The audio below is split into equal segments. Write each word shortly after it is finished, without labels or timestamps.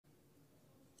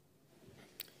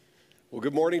Well,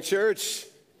 good morning, church.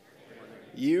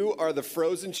 You are the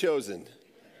frozen chosen.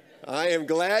 I am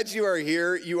glad you are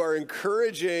here. You are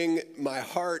encouraging my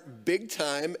heart big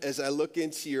time as I look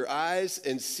into your eyes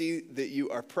and see that you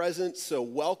are present. So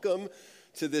welcome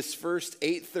to this first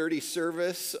 8:30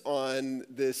 service on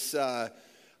this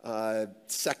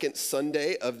second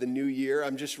Sunday of the new year.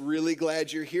 I'm just really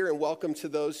glad you're here, and welcome to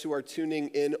those who are tuning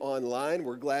in online.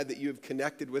 We're glad that you have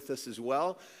connected with us as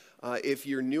well. If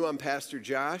you're new, I'm Pastor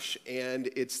Josh, and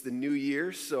it's the new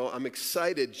year, so I'm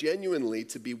excited genuinely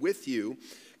to be with you.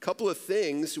 A couple of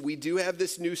things. We do have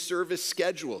this new service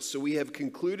schedule, so we have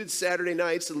concluded Saturday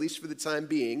nights, at least for the time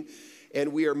being,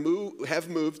 and we have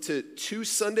moved to 2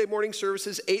 Sunday morning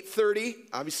services, 8:30.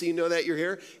 Obviously, you know that you're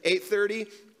here. 8:30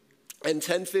 and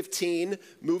 10:15.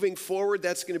 Moving forward,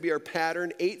 that's going to be our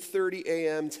pattern, 8:30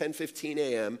 a.m., 10:15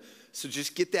 a.m., so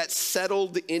just get that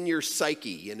settled in your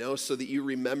psyche, so that you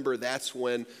remember that's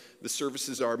when the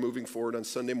services are moving forward on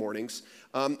Sunday mornings.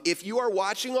 If you are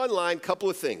watching online, couple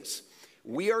of things.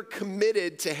 We are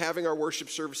committed to having our worship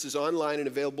services online and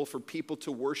available for people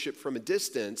to worship from a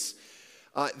distance.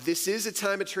 This is a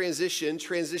time of transition.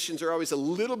 Transitions are always a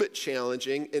little bit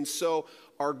challenging, and so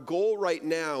our goal right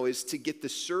now is to get the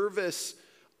service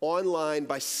online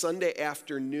by Sunday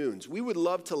afternoons. We would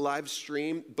love to live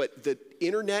stream, but the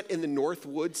internet in the North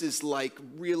Woods is like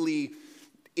really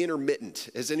intermittent.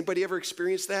 Has anybody ever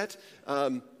experienced that?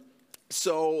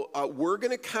 So we're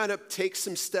going to kind of take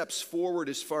some steps forward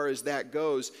as far as that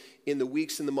goes in the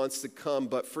weeks and the months to come.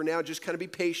 But for now, just kind of be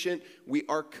patient. We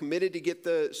are committed to get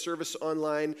the service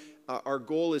online. Our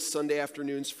goal is Sunday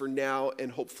afternoons for now,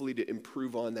 and hopefully to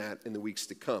improve on that in the weeks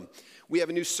to come. We have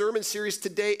a new sermon series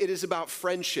today. It is about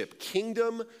friendship,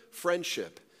 kingdom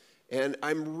friendship. And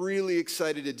I'm really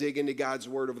excited to dig into God's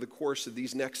word over the course of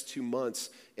these next 2 months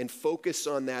and focus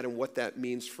on that and what that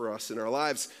means for us in our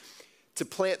lives. To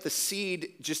plant the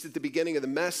seed just at the beginning of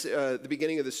the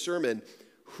beginning of the sermon,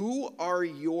 who are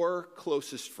your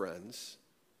closest friends?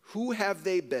 Who have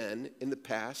they been in the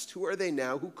past? Who are they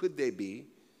now? Who could they be?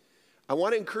 I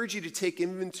want to encourage you to take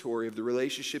inventory of the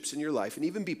relationships in your life and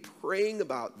even be praying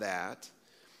about that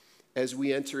as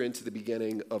we enter into the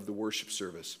beginning of the worship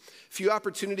service. A few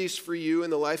opportunities for you in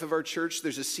the life of our church.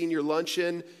 There's a senior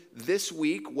luncheon this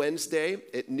week, Wednesday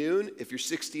at noon. If you're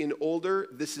 60 and older,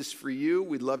 this is for you.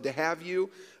 We'd love to have you.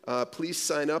 Please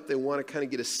sign up. They want to kind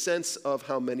of get a sense of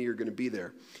how many are going to be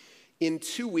there. In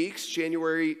 2 weeks,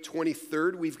 January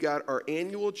 23rd, we've got our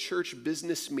annual church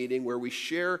business meeting where we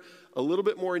share a little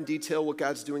bit more in detail what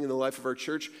God's doing in the life of our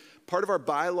church. Part of our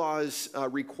bylaws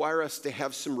require us to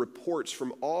have some reports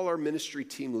from all our ministry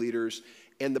team leaders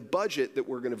and the budget that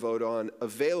we're going to vote on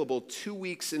available 2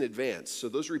 weeks in advance. So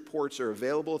those reports are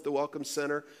available at the Welcome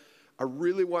Center. I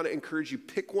really want to encourage you,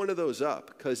 pick one of those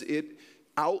up because it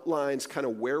outlines kind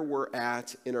of where we're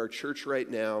at in our church right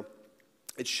now.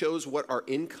 It shows what our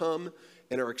income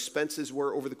and our expenses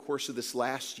were over the course of this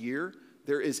last year.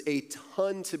 There is a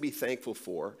ton to be thankful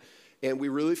for. And we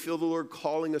really feel the Lord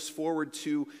calling us forward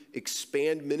to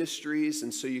expand ministries.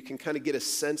 And so you can kind of get a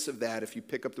sense of that if you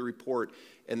pick up the report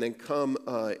and then come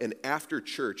and after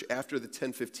church, after the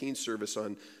 10:15 service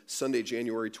on Sunday,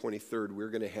 January 23rd, we're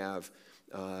going to have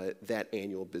that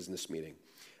annual business meeting.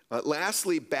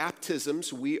 Lastly,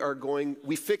 baptisms. We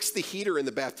fixed the heater in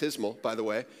the baptismal, by the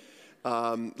way.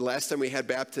 Last time we had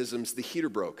baptisms, the heater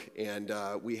broke, and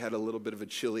we had a little bit of a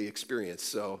chilly experience.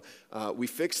 So we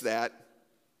fixed that,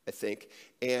 I think,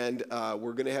 and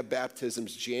we're going to have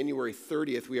baptisms January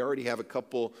 30th. We already have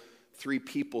 3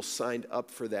 people signed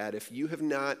up for that. If you have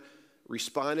not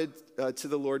responded to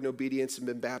the Lord in obedience and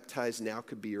been baptized, now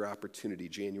could be your opportunity,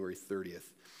 January 30th.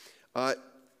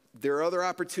 There are other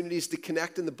opportunities to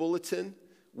connect in the bulletin.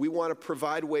 We want to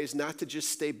provide ways not to just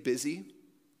stay busy,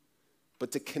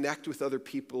 but to connect with other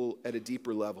people at a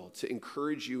deeper level, to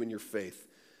encourage you in your faith.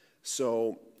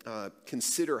 So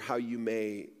consider how you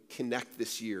may connect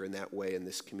this year in that way in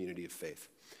this community of faith.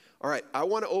 All right, I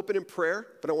want to open in prayer,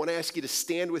 but I want to ask you to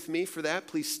stand with me for that.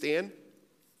 Please stand.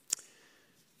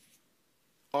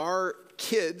 Our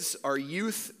kids, our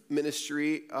youth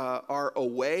ministry, are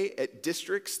away at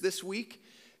districts this week,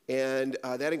 and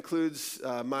that includes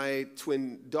my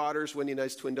twin daughters, Wendy and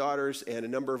I's twin daughters, and a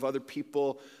number of other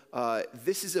people.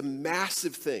 This is a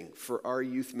massive thing for our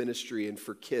youth ministry and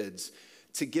for kids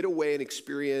to get away and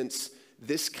experience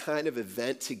this kind of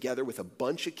event together with a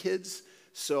bunch of kids.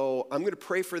 So I'm going to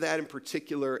pray for that in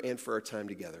particular and for our time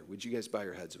together. Would you guys bow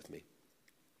your heads with me?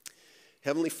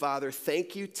 Heavenly Father,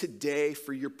 thank you today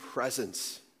for your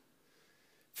presence.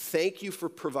 Thank you for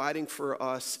providing for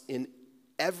us in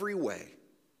every way.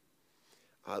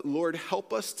 Lord,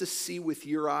 help us to see with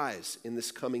your eyes in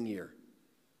this coming year.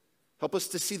 Help us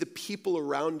to see the people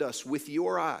around us with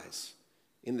your eyes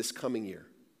in this coming year.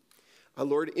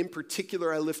 Lord, in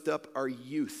particular, I lift up our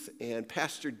youth and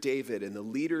Pastor David and the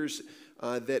leaders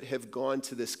that have gone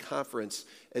to this conference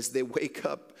as they wake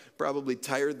up probably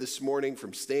tired this morning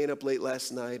from staying up late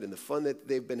last night and the fun that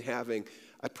they've been having.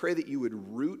 I pray that you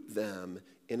would root them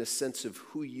in a sense of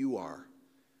who you are,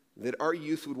 that our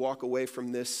youth would walk away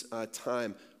from this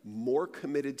time more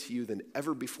committed to you than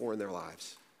ever before in their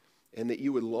lives, and that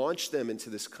you would launch them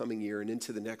into this coming year and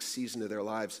into the next season of their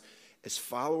lives as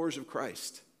followers of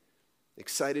Christ,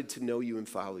 excited to know you and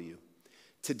follow you.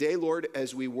 Today, Lord,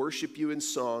 as we worship you in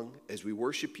song, as we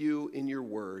worship you in your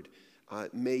word,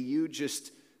 may you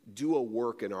just do a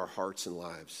work in our hearts and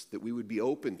lives that we would be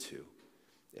open to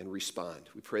and respond.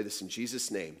 We pray this in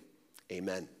Jesus' name.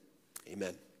 Amen.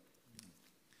 Amen.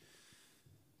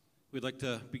 We'd like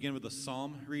to begin with a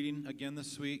psalm reading again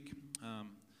this week. I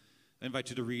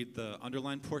invite you to read the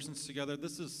underlined portions together.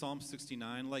 This is Psalm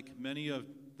 69. Like many of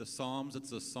the Psalms,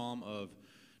 it's a psalm of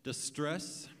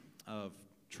distress, of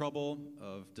trouble,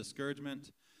 of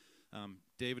discouragement.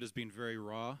 David is being very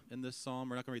raw in this psalm.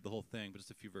 We're not going to read the whole thing, but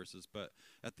just a few verses. But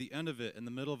at the end of it, in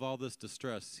the middle of all this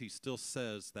distress, he still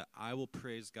says that I will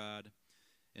praise God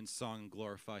in song and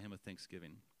glorify him with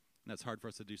thanksgiving. And that's hard for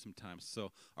us to do sometimes.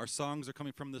 So our songs are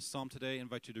coming from this psalm today. I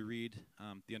invite you to read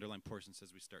the underlined portions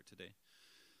as we start today.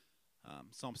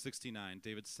 Psalm 69,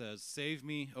 David says, "Save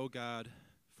me, O God,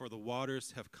 for the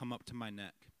waters have come up to my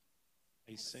neck.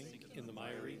 I sink in the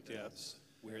miry depths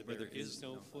where there is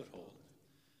no foothold.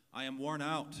 I am worn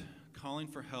out, calling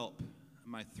for help.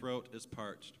 My throat is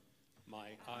parched.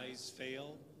 My eyes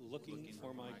fail, looking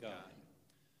for my God.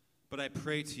 But I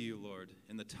pray to you, Lord,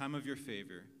 in the time of your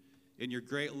favor. In your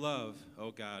great love, O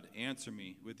God, answer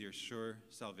me with your sure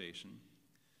salvation.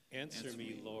 Answer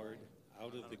me, Lord,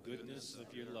 out of the goodness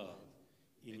of your love.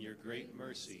 In your great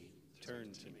mercy,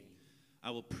 turn to me. I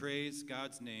will praise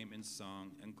God's name in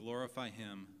song and glorify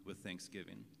him with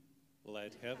thanksgiving.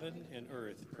 Let heaven and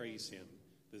earth praise him,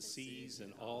 the seas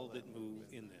and all that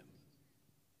move in them.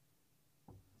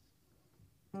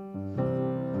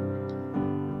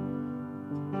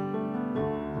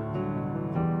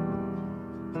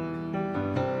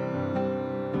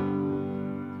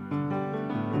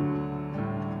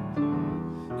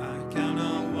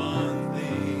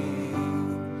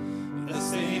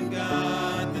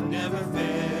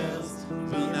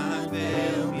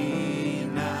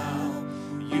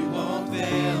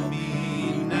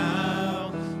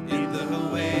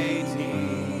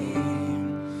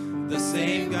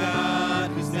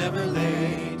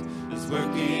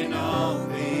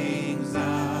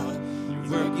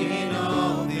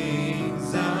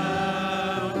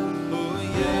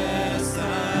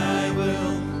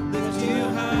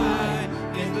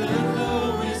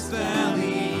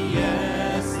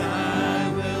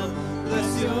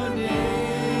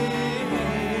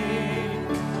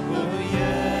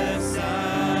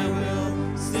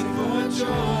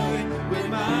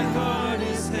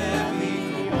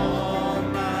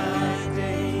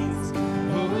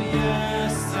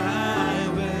 Yes, I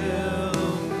will.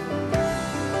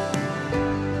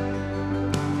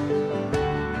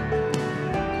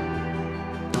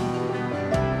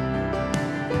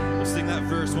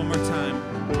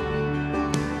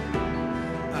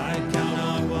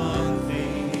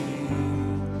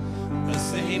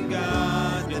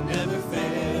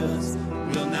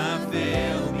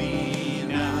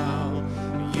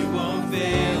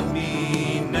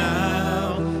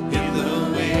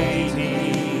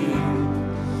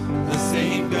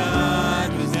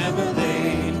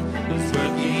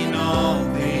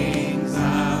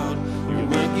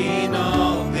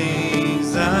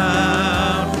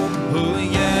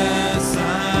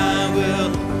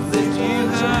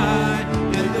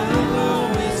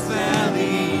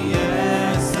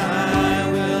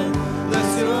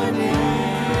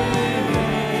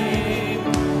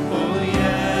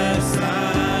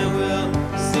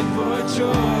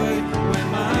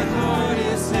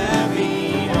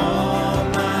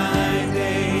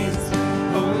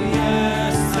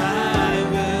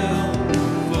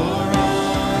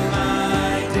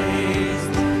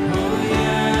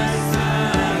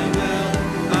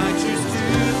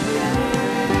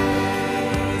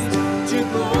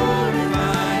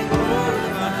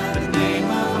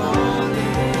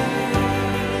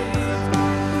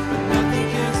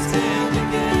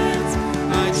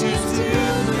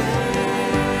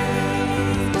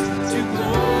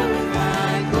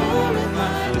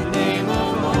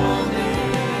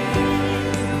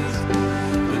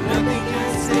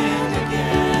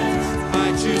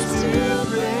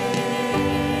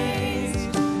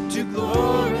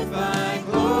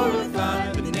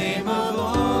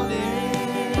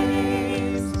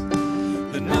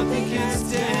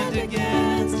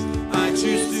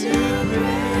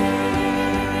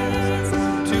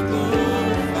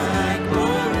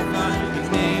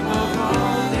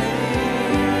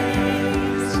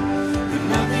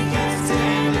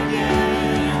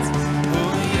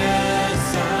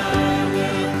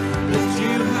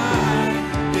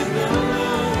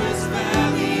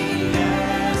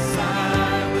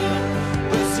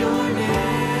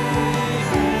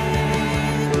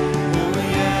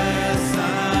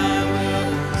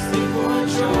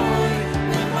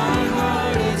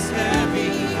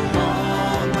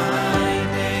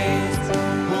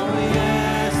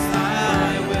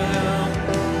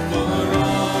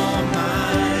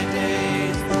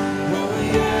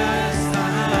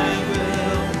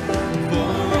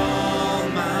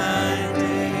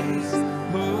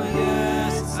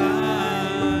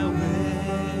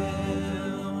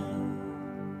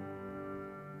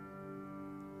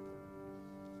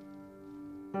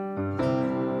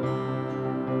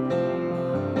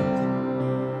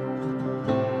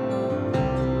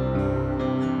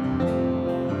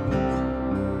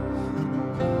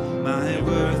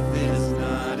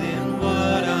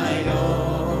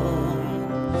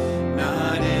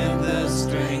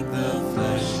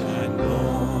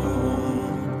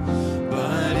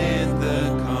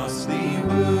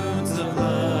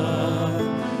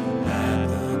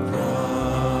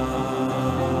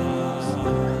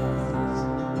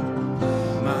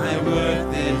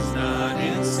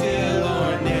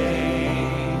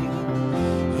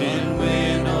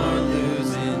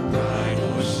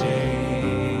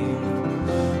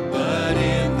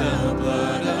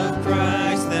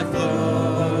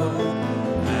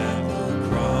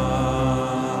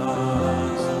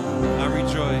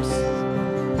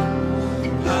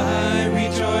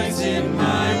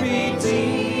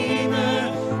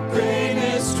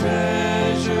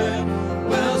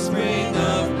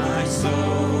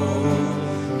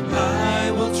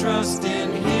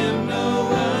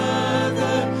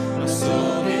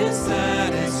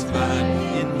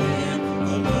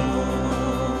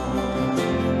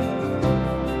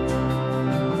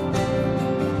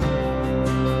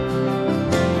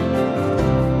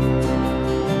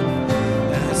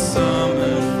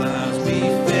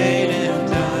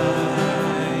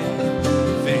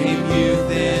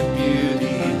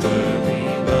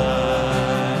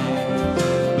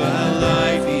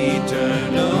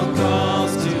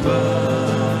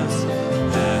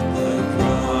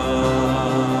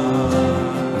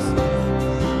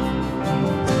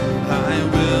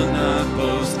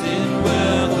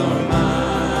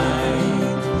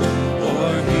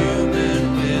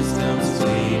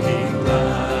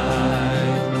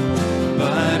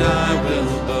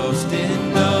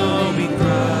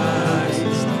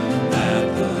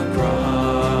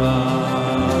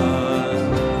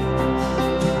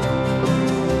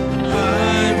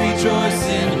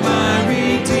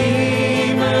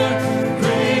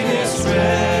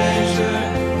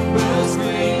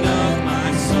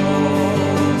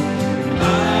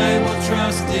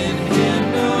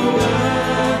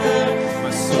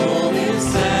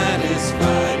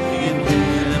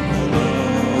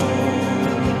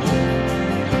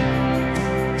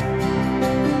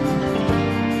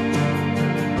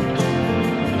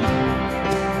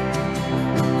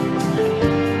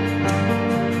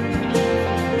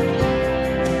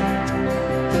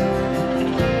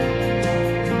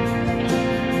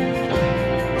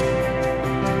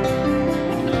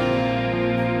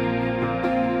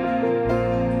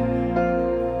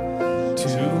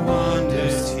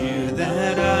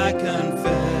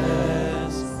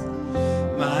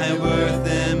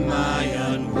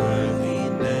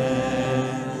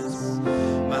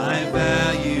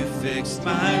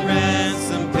 my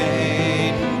ransom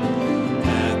paid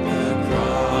at the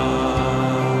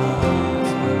cross.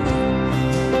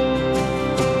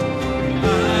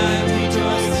 I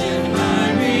rejoice in my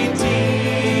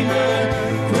Redeemer,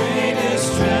 greatest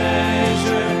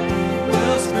treasure,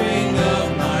 wellspring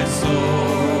of my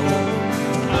soul.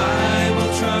 I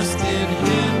will trust in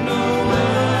him, no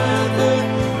other.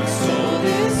 My soul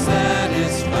is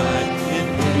satisfied in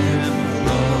him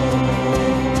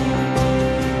alone.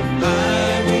 I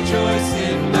rejoice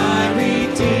in my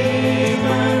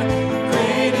Redeemer,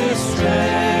 greatest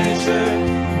treasure,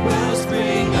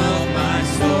 wellspring of my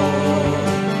soul.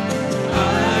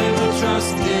 I will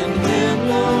trust in him,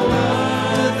 no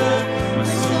other. My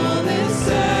soul is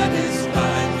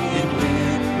satisfied in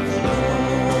him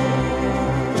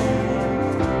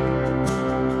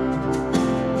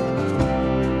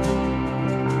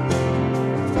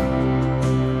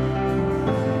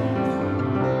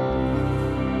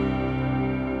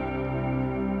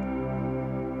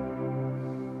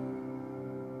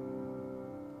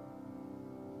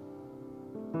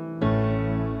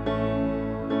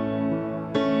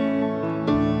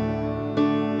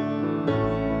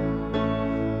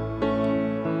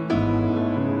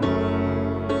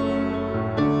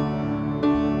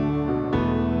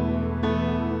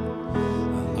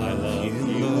I love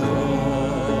you,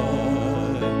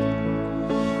 Lord.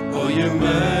 Oh, your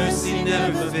mercy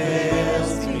never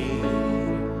fails me.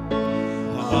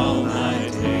 All my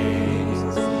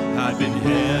days I've been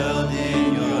held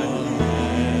in your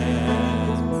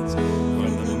hands.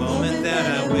 From the moment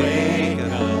that I wake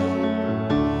up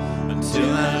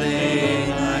until I lay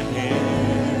my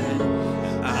head,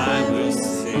 I will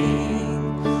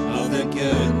sing of the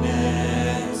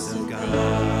goodness of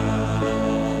God.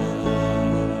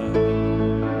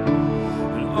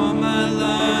 And all my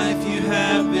life you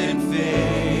have been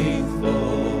faithful.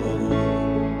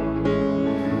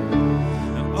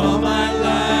 And all my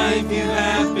life you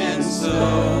have been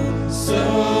so,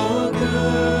 so good.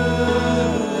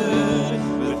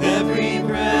 With every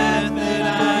breath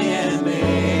that I am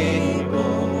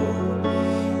able,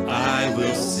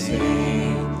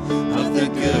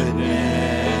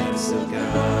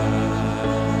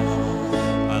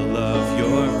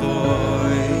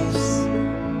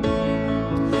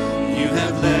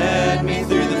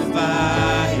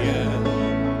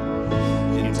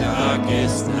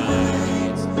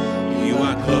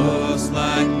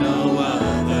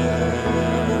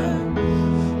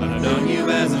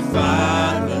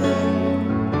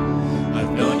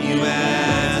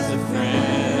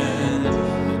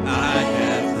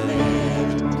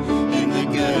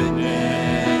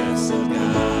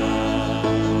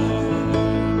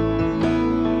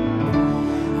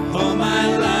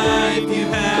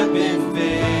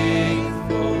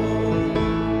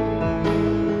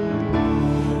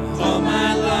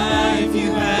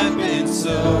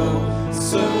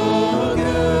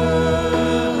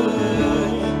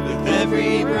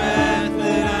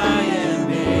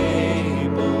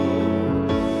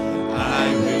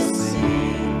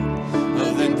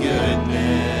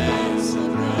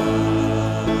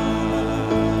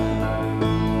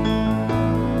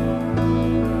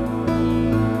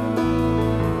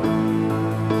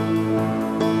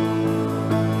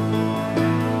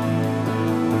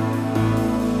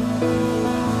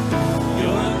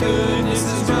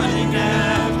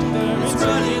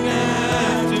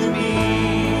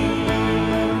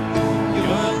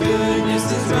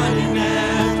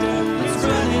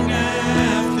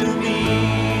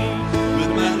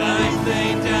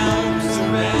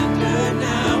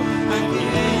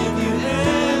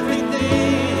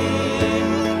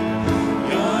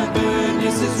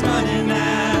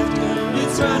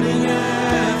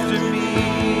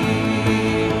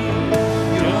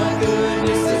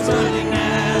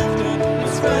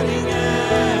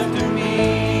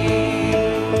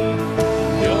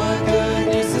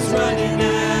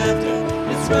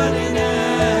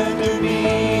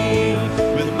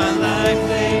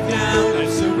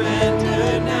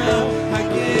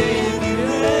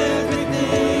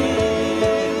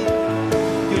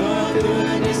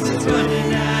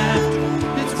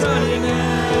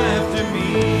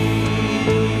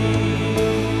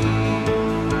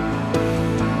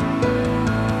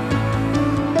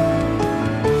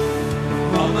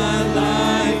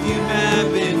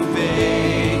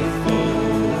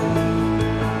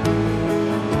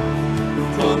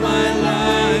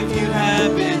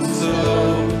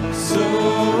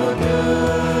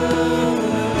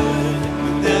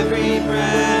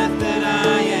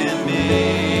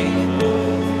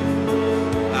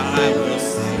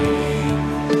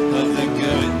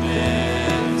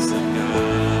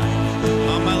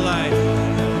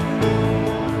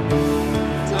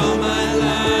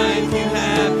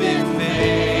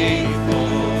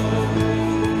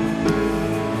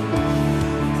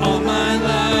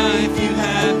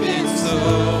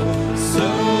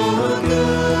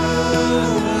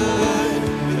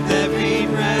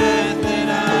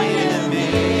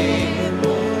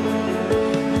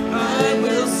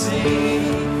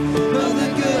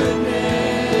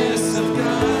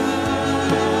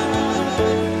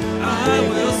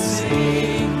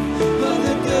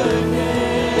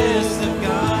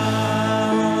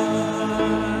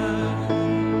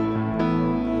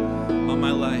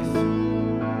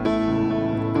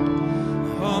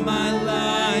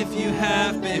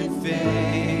 have been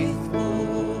faithful.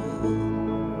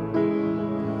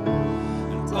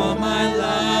 And all my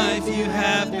life you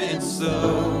have been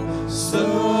so,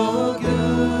 so good.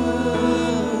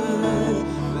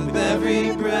 With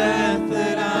every breath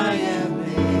that I am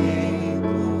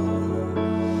able,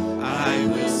 I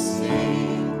will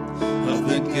sing of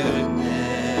the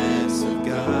goodness of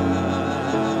God.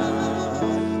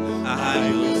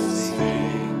 I will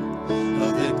sing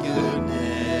of the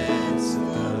goodness of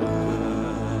God.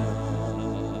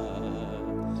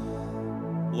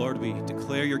 Lord, we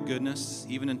declare your goodness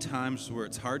even in times where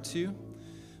it's hard to,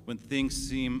 when things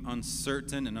seem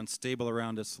uncertain and unstable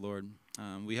around us, Lord.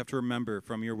 We have to remember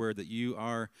from your word that you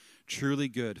are truly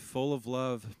good, full of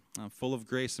love, full of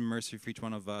grace and mercy for each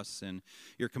one of us, and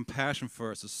your compassion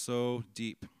for us is so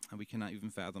deep that we cannot even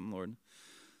fathom, Lord.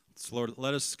 So, Lord,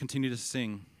 let us continue to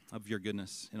sing of your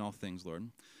goodness in all things,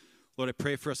 Lord. Lord, I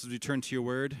pray for us as we turn to your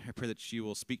word. I pray that you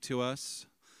will speak to us.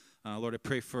 Lord, I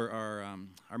pray for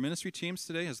our ministry teams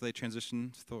today as they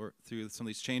transition through some of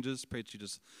these changes. Pray that you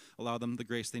just allow them the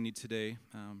grace they need today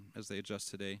as they adjust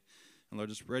today. And Lord,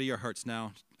 just ready our hearts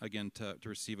now, again, to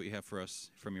receive what you have for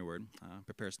us from your word.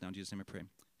 Prepare us now. In Jesus' name I pray.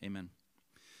 Amen.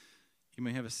 You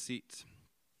may have a seat.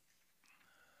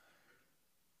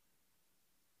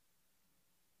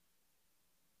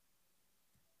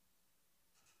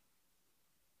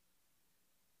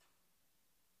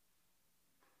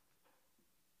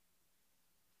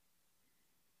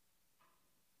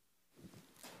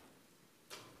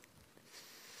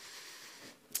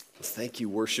 Thank you,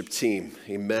 worship team.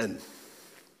 Amen.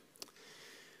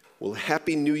 Well,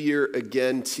 Happy New Year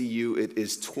again to you. It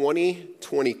is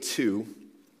 2022.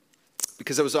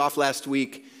 Because I was off last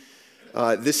week,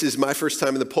 this is my first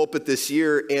time in the pulpit this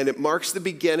year, and it marks the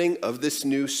beginning of this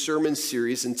new sermon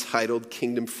series entitled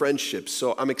Kingdom Friendship.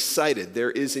 So I'm excited.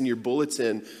 There is in your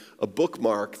bulletin a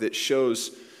bookmark that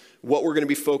shows what we're going to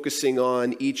be focusing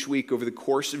on each week over the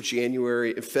course of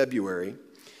January and February.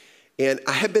 And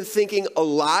I have been thinking a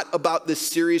lot about this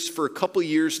series for a couple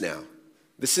years now.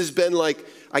 This has been like,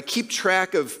 I keep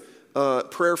track of,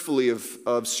 prayerfully,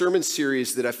 of sermon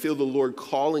series that I feel the Lord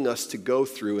calling us to go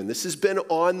through. And this has been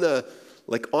on the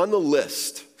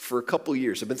list for a couple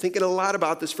years. I've been thinking a lot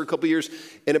about this for a couple years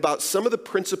and about some of the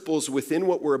principles within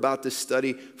what we're about to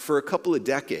study for a couple of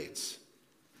decades.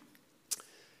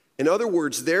 In other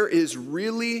words, there is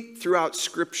really throughout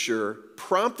Scripture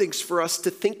promptings for us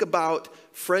to think about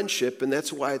friendship, and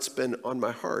that's why it's been on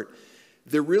my heart.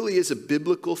 There really is a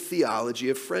biblical theology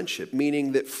of friendship,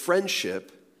 meaning that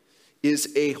friendship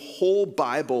is a whole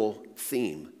Bible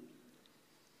theme.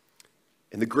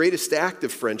 And the greatest act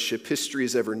of friendship history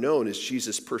has ever known is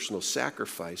Jesus' personal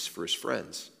sacrifice for his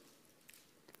friends.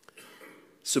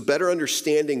 So better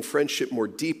understanding friendship more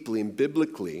deeply and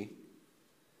biblically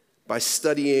by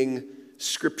studying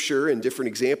Scripture and different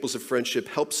examples of friendship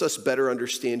helps us better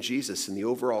understand Jesus and the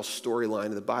overall storyline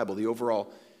of the Bible, the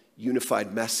overall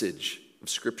unified message of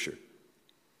Scripture.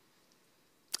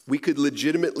 We could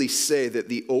legitimately say that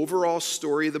the overall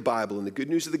story of the Bible and the good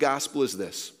news of the gospel is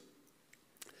this.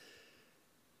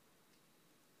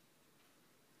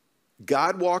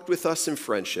 God walked with us in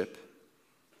friendship,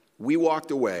 we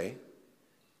walked away,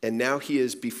 and now he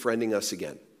is befriending us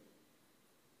again.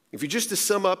 If you're just to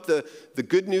sum up the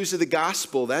good news of the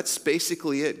gospel, that's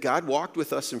basically it. God walked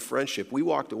with us in friendship. We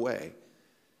walked away.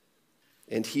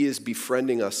 And he is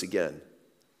befriending us again.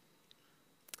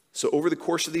 So over the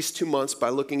course of these 2 months, by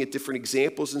looking at different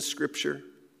examples in Scripture,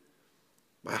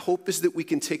 my hope is that we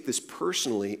can take this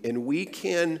personally and we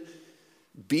can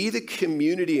be the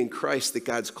community in Christ that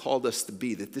God's called us to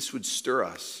be, that this would stir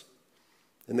us.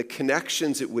 And the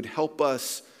connections it would help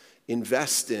us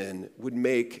invest in would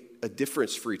make a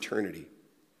difference for eternity.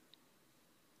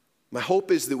 My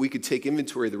hope is that we could take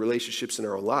inventory of the relationships in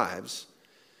our lives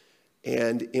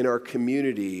and in our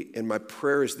community, and my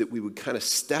prayer is that we would kind of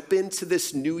step into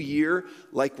this new year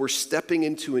like we're stepping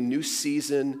into a new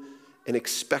season and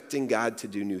expecting God to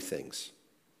do new things.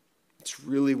 It's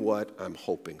really what I'm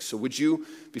hoping. So would you,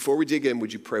 before we dig in,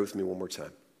 would you pray with me one more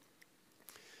time?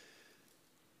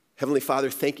 Heavenly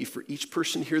Father, thank you for each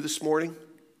person here this morning.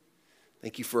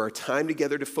 Thank you for our time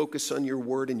together to focus on your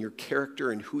word and your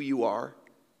character and who you are.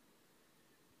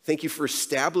 Thank you for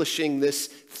establishing this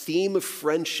theme of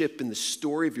friendship in the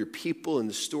story of your people and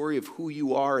the story of who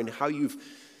you are and how you've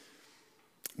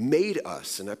made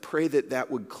us. And I pray that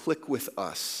that would click with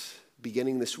us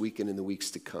beginning this week and in the weeks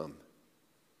to come.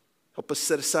 Help us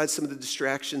set aside some of the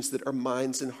distractions that our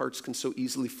minds and hearts can so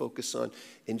easily focus on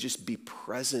and just be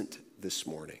present this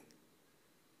morning.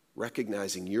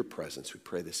 Recognizing your presence, we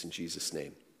pray this in Jesus'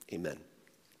 name. Amen.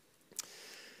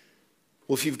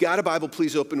 Well, if you've got a Bible,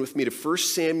 please open with me to 1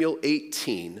 Samuel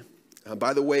 18.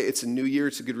 By the way, it's a new year.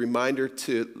 It's a good reminder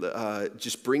to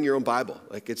just bring your own Bible.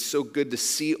 Like, it's so good to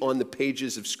see on the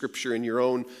pages of Scripture in your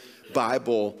own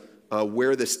Bible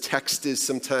where this text is.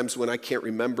 Sometimes when I can't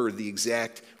remember the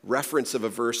exact reference of a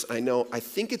verse, I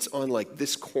think it's on like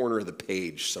this corner of the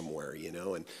page somewhere,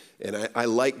 and I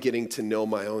like getting to know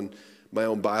my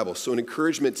own Bible. So an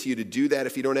encouragement to you to do that.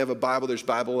 If you don't have a Bible, there's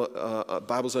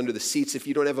Bibles under the seats. If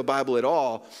you don't have a Bible at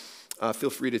all, feel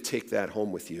free to take that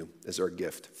home with you as our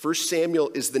gift. 1 Samuel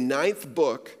is the 9th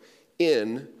book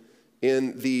in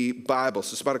the Bible.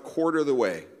 So it's about a quarter of the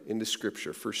way into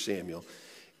Scripture, 1 Samuel.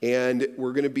 And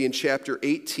we're going to be in chapter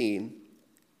 18.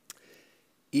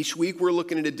 Each week we're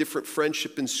looking at a different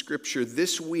friendship in Scripture.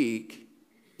 This week,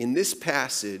 in this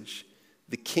passage,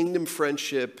 the kingdom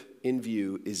friendship in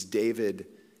view is David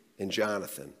and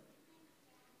Jonathan.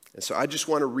 And so I just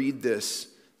want to read this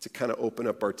to kind of open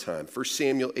up our time. 1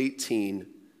 Samuel 18,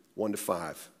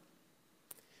 1-5.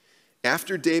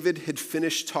 After David had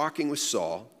finished talking with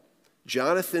Saul,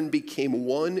 Jonathan became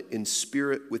one in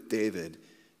spirit with David,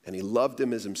 and he loved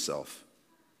him as himself.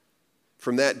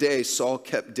 From that day, Saul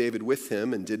kept David with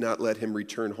him and did not let him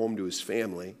return home to his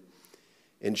family.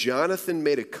 And Jonathan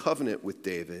made a covenant with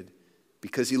David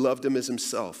because he loved him as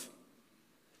himself.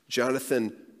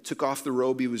 Jonathan took off the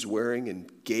robe he was wearing and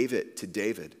gave it to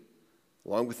David,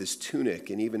 along with his tunic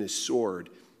and even his sword,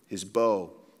 his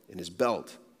bow, and his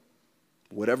belt.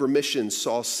 Whatever mission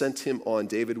Saul sent him on,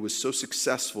 David was so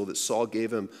successful that Saul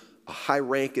gave him a high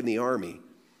rank in the army.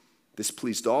 This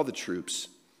pleased all the troops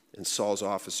and Saul's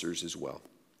officers as well.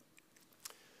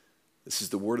 This is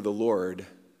the word of the Lord.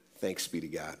 Thanks be to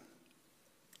God.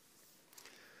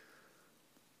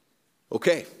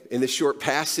 Okay, in this short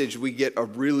passage, we get a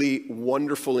really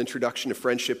wonderful introduction to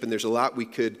friendship, and there's a lot we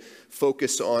could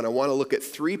focus on. I want to look at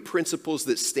 3 principles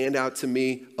that stand out to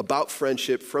me about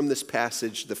friendship from this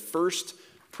passage. The first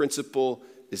principle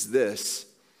is this: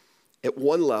 at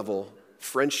one level,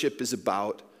 friendship is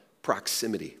about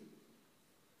proximity.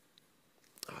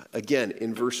 Again,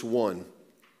 in verse 1,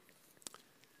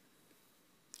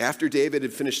 after David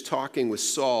had finished talking with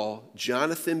Saul,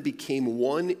 Jonathan became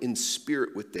one in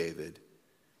spirit with David,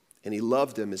 and he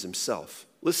loved him as himself.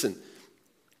 Listen,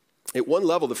 at one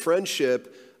level, the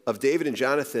friendship of David and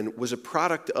Jonathan was a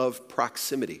product of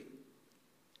proximity.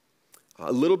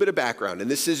 A little bit of background,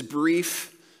 and this is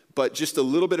brief, but just a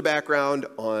little bit of background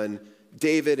on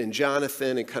David and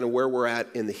Jonathan and kind of where we're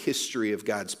at in the history of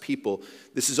God's people.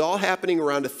 This is all happening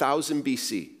around 1000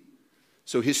 BC.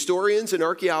 So historians and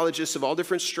archaeologists of all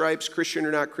different stripes, Christian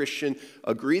or not Christian,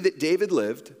 agree that David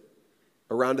lived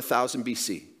around 1000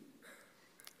 BC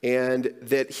and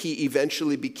that he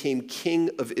eventually became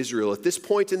king of Israel. At this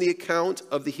point in the account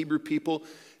of the Hebrew people,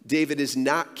 David is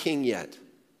not king yet.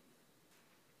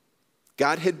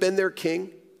 God had been their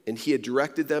king, and he had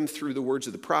directed them through the words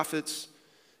of the prophets.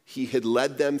 He had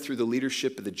led them through the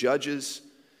leadership of the judges.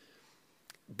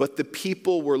 But the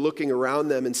people were looking around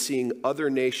them and seeing other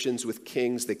nations with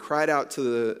kings. They cried out to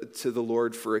the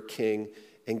Lord for a king,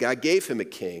 and God gave him a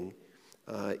king.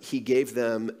 He gave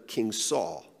them King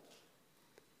Saul.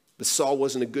 But Saul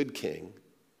wasn't a good king.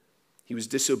 He was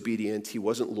disobedient. He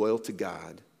wasn't loyal to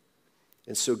God.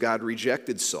 And so God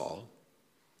rejected Saul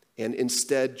and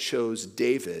instead chose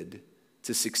David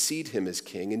to succeed him as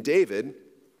king. And David,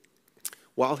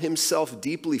 while himself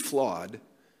deeply flawed,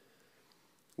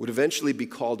 would eventually be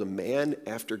called a man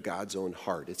after God's own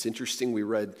heart. It's interesting, we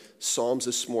read Psalms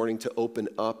this morning to open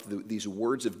up these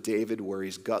words of David where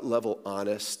he's gut level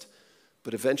honest,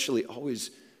 but eventually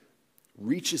always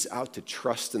reaches out to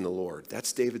trust in the Lord.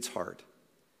 That's David's heart.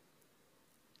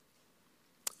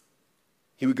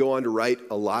 He would go on to write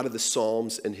a lot of the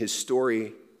Psalms, and his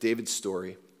story, David's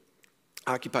story,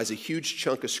 occupies a huge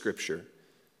chunk of Scripture.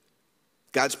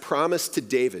 God's promise to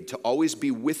David to always be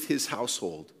with his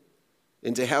household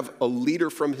and to have a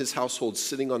leader from his household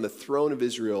sitting on the throne of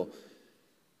Israel,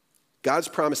 God's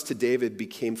promise to David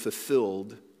became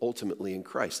fulfilled ultimately in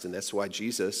Christ. And that's why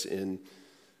Jesus in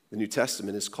the New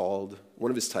Testament is called, one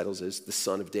of his titles is the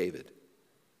Son of David.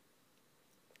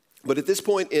 But at this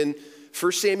point in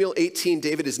 1 Samuel 18,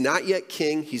 David is not yet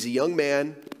king. He's a young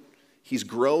man. He's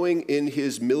growing in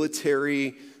his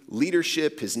military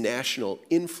leadership, his national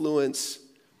influence.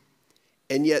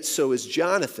 And yet so is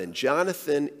Jonathan.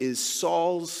 Jonathan is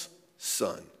Saul's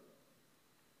son.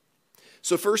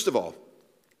 So first of all,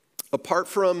 apart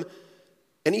from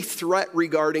any threat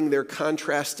regarding their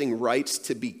contrasting rights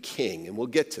to be king, and we'll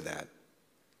get to that,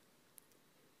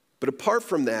 but apart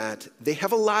from that, they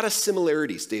have a lot of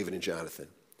similarities, David and Jonathan.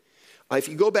 If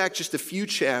you go back just a few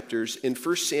chapters in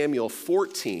 1 Samuel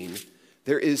 14,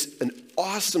 there is an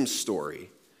awesome story.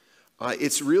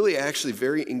 It's really actually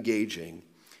very engaging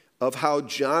of how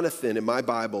Jonathan, in my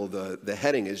Bible, the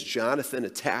heading is Jonathan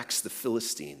attacks the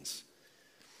Philistines.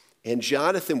 And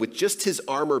Jonathan, with just his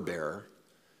armor bearer,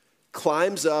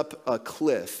 climbs up a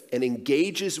cliff and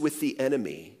engages with the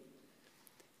enemy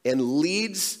and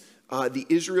leads the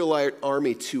Israelite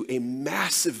army to a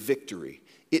massive victory.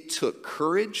 It took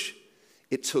courage,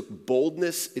 it took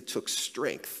boldness, it took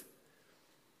strength.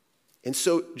 And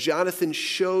so Jonathan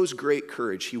shows great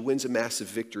courage. He wins a massive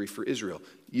victory for Israel.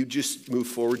 You just move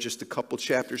forward just a couple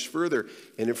chapters further,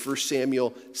 and in 1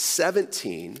 Samuel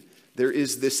 17, there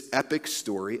is this epic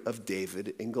story of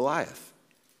David and Goliath,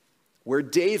 where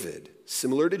David,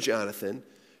 similar to Jonathan,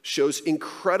 shows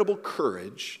incredible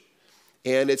courage,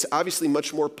 and it's obviously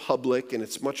much more public, and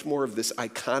it's much more of this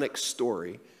iconic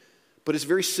story, but it's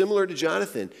very similar to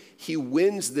Jonathan. He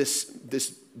wins this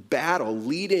battle,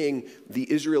 leading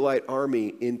the Israelite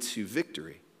army into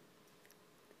victory.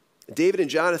 David and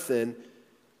Jonathan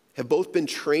have both been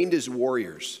trained as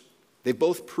warriors. They've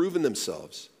both proven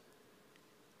themselves.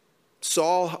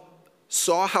 Saul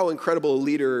saw how incredible a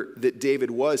leader that David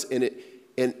was and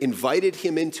invited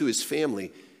him into his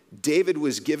family. David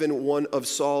was given one of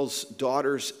Saul's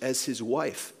daughters as his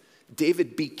wife.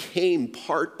 David became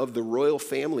part of the royal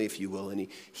family, if you will, and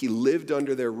he lived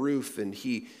under their roof, and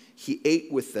he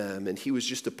ate with them, and he was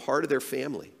just a part of their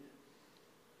family.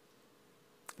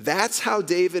 That's how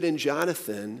David and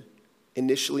Jonathan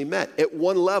initially met. At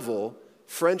one level,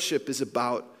 friendship is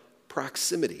about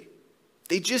proximity.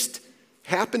 They just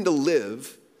happened to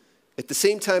live at the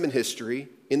same time in history,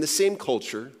 in the same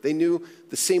culture. They knew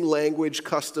the same language,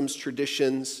 customs,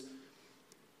 traditions.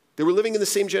 They were living in the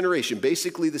same generation,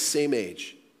 basically the same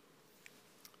age.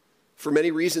 For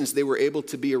many reasons, they were able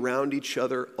to be around each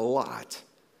other a lot.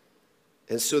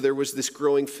 And so there was this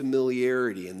growing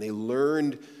familiarity, and they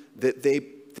learned that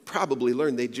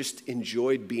they just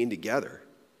enjoyed being together.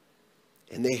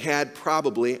 And they had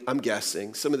probably, I'm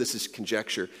guessing, some of this is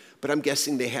conjecture, but I'm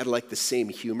guessing they had like the same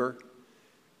humor.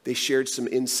 They shared some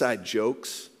inside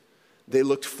jokes. They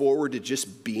looked forward to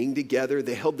just being together.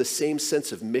 They held the same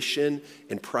sense of mission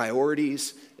and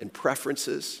priorities and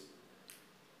preferences.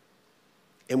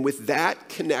 And with that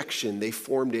connection, they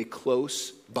formed a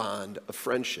close bond of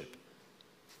friendship.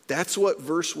 That's what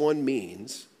verse 1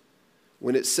 means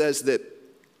when it says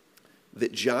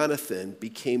that Jonathan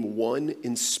became one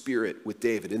in spirit with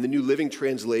David. In the New Living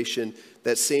Translation,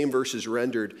 that same verse is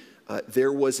rendered,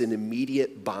 there was an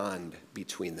immediate bond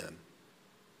between them.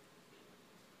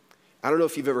 I don't know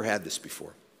if you've ever had this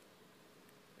before.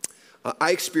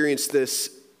 I experienced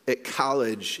this at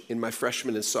college in my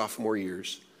freshman and sophomore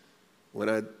years. When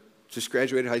I just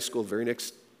graduated high school, the very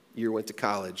next year went to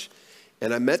college.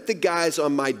 And I met the guys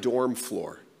on my dorm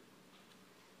floor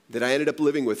that I ended up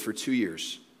living with for 2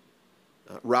 years.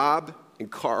 Rob and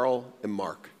Carl and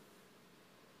Mark.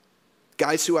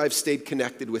 Guys who I've stayed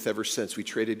connected with ever since. We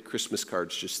traded Christmas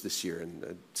cards just this year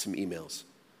and some emails.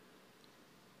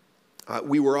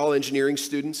 We were all engineering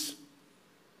students.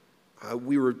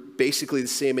 We were basically the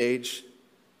same age,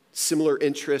 similar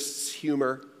interests,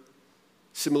 humor,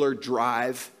 similar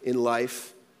drive in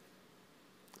life,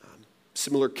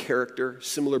 similar character,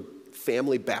 similar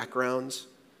family backgrounds.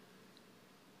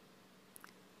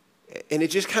 And it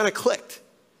just kind of clicked.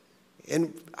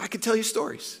 And I could tell you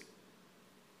stories.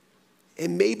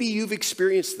 And maybe you've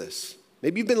experienced this.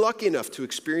 Maybe you've been lucky enough to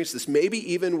experience this,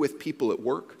 maybe even with people at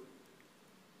work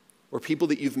or people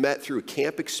that you've met through a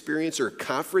camp experience or a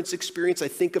conference experience. I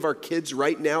think of our kids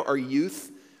right now, our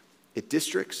youth at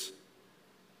districts,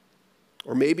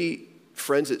 or maybe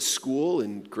friends at school,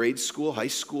 in grade school, high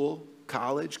school,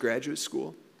 college, graduate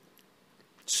school,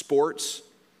 sports,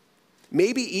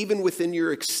 maybe even within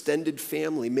your extended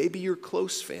family, maybe your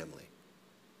close family,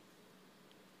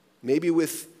 maybe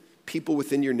with people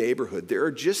within your neighborhood. There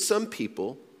are just some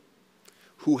people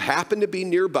who happen to be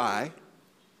nearby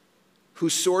who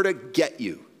sort of get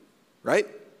you, right?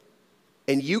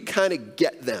 And you kind of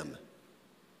get them.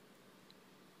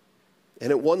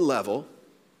 And at one level,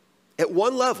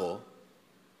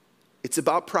 it's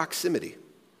about proximity.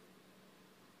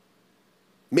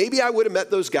 Maybe I would have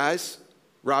met those guys,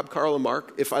 Rob, Carl, and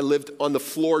Mark, if I lived on the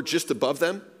floor just above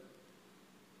them.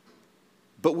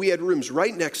 But we had rooms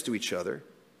right next to each other,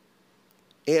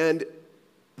 and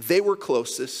they were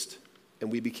closest,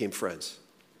 and we became friends.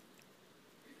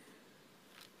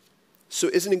 So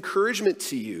as an encouragement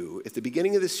to you at the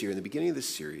beginning of this year, in the beginning of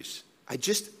this series, I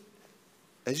just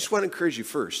want to encourage you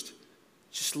first,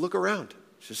 just look around.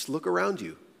 Just look around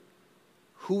you.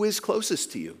 Who is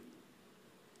closest to you?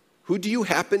 Who do you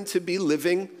happen to be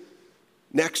living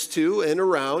next to and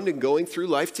around and going through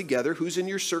life together, who's in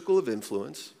your circle of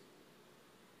influence.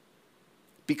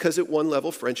 Because at one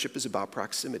level, friendship is about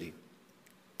proximity.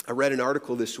 I read an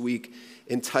article this week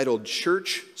entitled,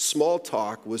 "Church Small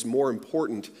Talk Was More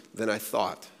Important Than I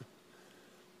Thought,"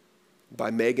 by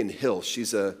Megan Hill.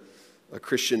 She's a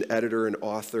Christian editor and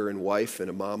author and wife and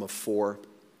a mom of 4.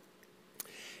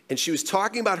 And she was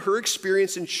talking about her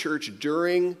experience in church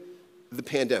during the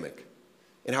pandemic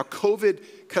and how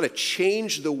COVID kind of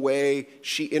changed the way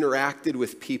she interacted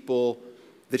with people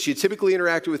that she had typically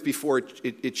interacted with before.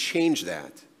 It changed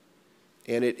that.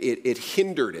 And it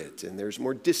hindered it. And there's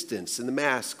more distance and the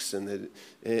masks and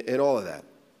all of that.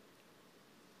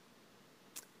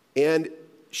 And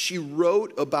she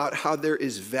wrote about how there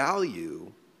is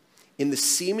value in the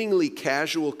seemingly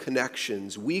casual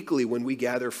connections weekly when we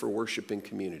gather for worship and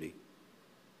community.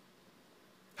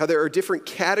 How there are different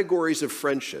categories of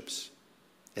friendships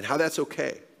and how that's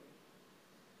okay.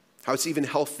 How it's even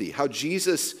healthy. How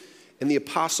Jesus and the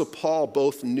Apostle Paul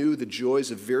both knew the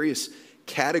joys of various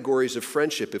categories of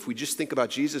friendship. If we just think about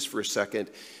Jesus for a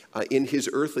second, in his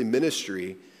earthly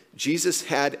ministry, Jesus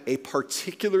had a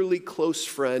particularly close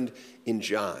friend in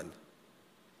John.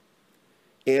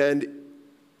 And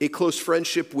a close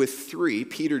friendship with 3,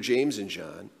 Peter, James, and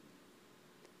John.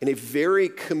 And a very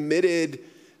committed,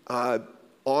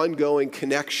 ongoing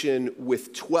connection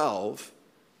with 12.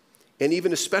 And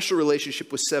even a special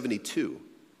relationship with 72.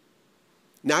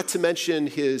 Not to mention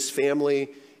his family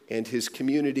and his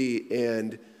community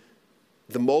and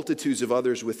the multitudes of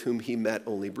others with whom he met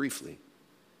only briefly.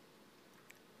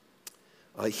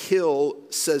 Hill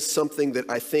says something that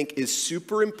I think is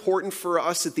super important for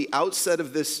us at the outset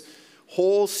of this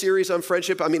whole series on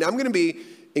friendship. I mean, I'm going to be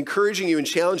encouraging you and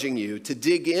challenging you to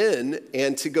dig in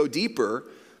and to go deeper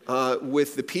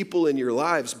with the people in your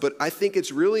lives, but I think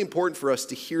it's really important for us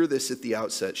to hear this at the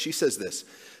outset. She says this: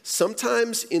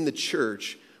 sometimes in the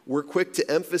church, we're quick to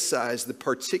emphasize the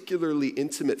particularly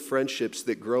intimate friendships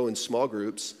that grow in small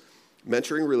groups,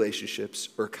 mentoring relationships,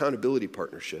 or accountability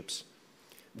partnerships.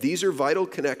 These are vital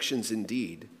connections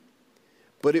indeed,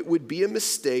 but it would be a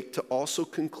mistake to also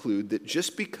conclude that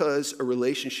just because a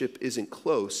relationship isn't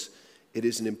close, it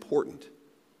isn't important.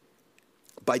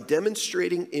 By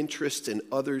demonstrating interest in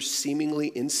others' seemingly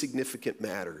insignificant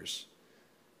matters,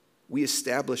 we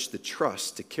establish the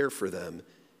trust to care for them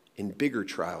in bigger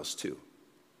trials too.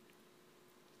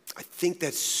 I think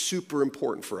that's super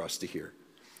important for us to hear.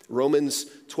 Romans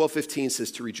 12:15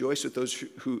 says to rejoice with those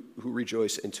who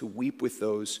rejoice and to weep with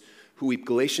those who weep.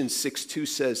 Galatians 6:2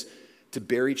 says to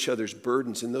bear each other's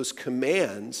burdens. And those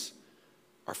commands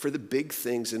are for the big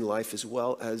things in life as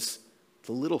well as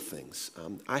the little things.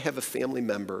 I have a family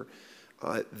member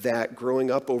that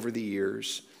growing up over the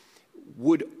years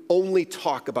would only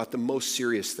talk about the most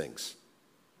serious things.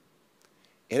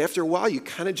 And after a while, you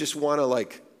kind of just want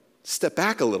to step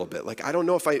back a little bit. I don't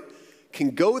know if I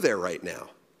can go there right now.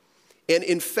 And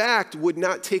in fact, would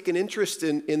not take an interest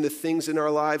in the things in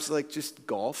our lives like just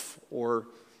golf or,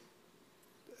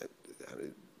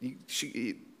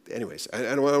 anyways, I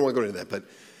don't want to go into that, but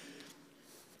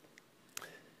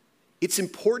it's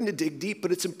important to dig deep,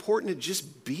 but it's important to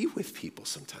just be with people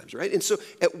sometimes, right? And so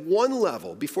at one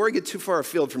level, before I get too far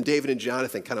afield from David and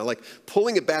Jonathan, kind of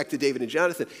pulling it back to David and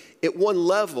Jonathan, at one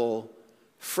level,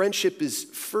 friendship is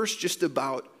first just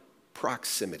about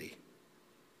proximity.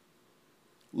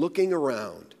 Looking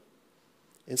around.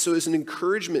 And so as an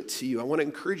encouragement to you, I want to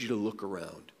encourage you to look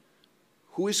around.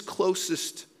 Who is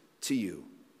closest to you?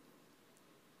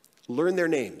 Learn their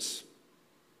names.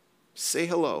 Say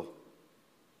hello.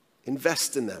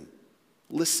 Invest in them.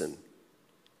 Listen.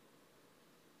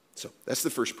 So that's the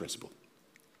first principle.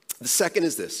 The second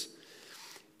is this.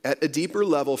 At a deeper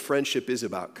level, friendship is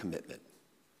about commitment.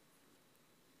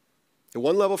 At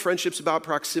one level, friendship's about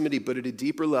proximity, but at a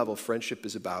deeper level, friendship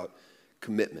is about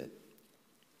commitment.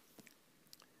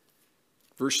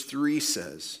 Verse 3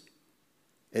 says,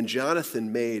 and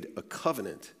Jonathan made a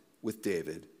covenant with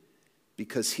David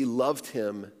because he loved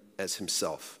him as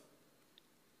himself.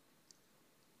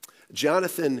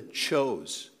 Jonathan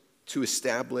chose to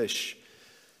establish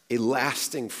a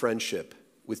lasting friendship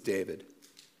with David.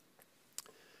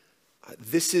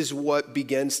 This is what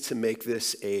begins to make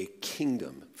this a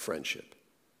kingdom friendship.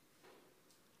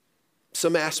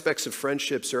 Some aspects of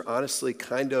friendships are honestly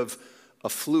kind of a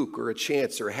fluke or a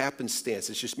chance or a happenstance.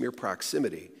 It's just mere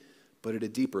proximity. But at a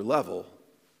deeper level,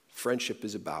 friendship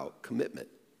is about commitment.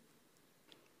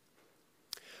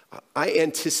 I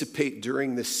anticipate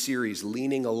during this series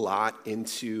leaning a lot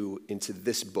into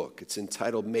this book. It's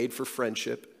entitled Made for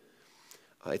Friendship.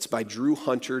 It's by Drew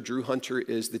Hunter. Drew Hunter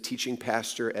is the teaching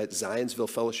pastor at Zionsville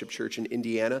Fellowship Church in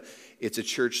Indiana. It's a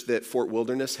church that Fort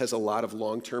Wilderness has a lot of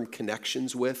long-term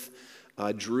connections with.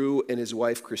 Drew and his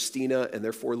wife, Christina, and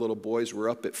their 4 little boys were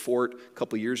up at Fort a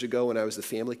couple years ago when I was the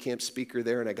family camp speaker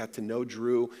there, and I got to know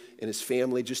Drew and his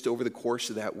family just over the course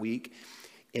of that week.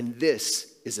 And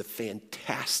this is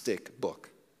fantastic book.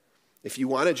 If you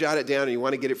want to jot it down and you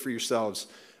want to get it for yourselves,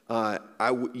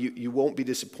 you won't be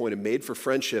disappointed. Made for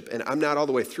Friendship, and I'm not all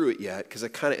the way through it yet because I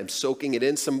kind of am soaking it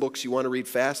in. Some books you want to read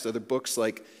fast, other books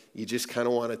like you just kind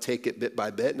of want to take it bit by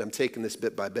bit, and I'm taking this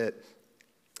bit by bit.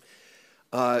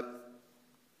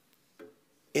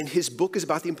 And his book is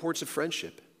about the importance of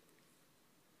friendship.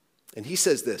 And he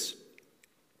says this: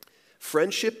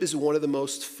 friendship is one of the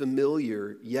most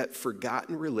familiar yet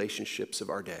forgotten relationships of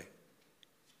our day.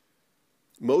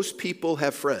 Most people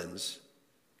have friends,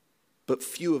 but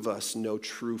few of us know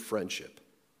true friendship.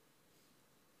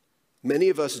 Many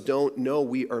of us don't know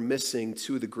we are missing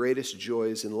 2 of the greatest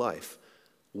joys in life: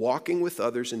 walking with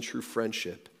others in true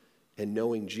friendship and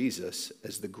knowing Jesus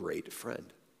as the great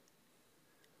friend.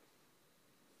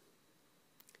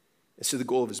 And so the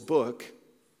goal of his book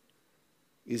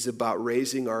is about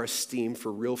raising our esteem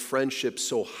for real friendship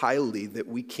so highly that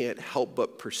we can't help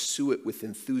but pursue it with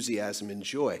enthusiasm and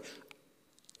joy.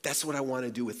 That's what I want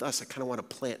to do with us. I kind of want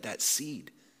to plant that seed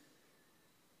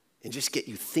and just get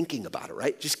you thinking about it,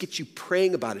 right? Just get you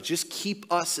praying about it. Just keep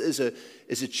us as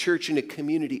a church and a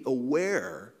community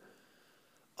aware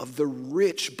of the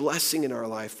rich blessing in our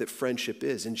life that friendship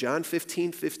is. In John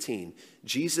 15:15,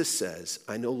 Jesus says,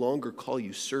 I no longer call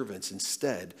you servants.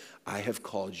 Instead, I have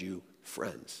called you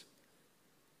friends.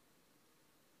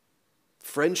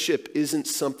 Friendship isn't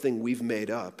something we've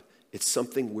made up. It's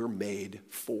something we're made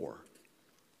for.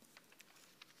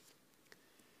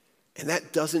 And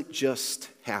that doesn't just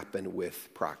happen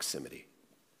with proximity.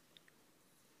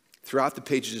 Throughout the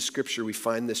pages of Scripture, we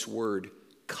find this word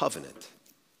covenant.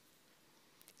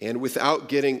 And without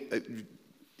getting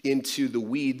into the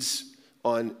weeds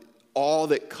on all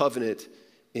that covenant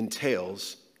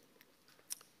entails,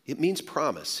 it means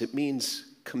promise. It means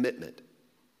commitment.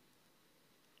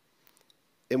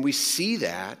 And we see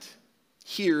that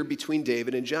here between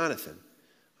David and Jonathan.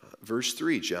 Verse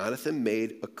 3, Jonathan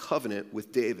made a covenant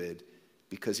with David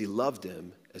because he loved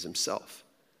him as himself.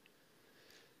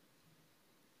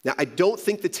 Now, I don't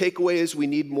think the takeaway is we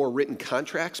need more written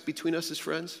contracts between us as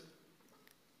friends.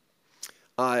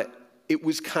 It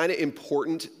was kind of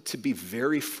important to be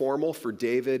very formal for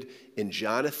David and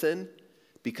Jonathan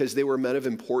because they were men of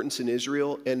importance in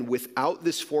Israel. And without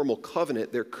this formal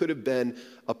covenant, there could have been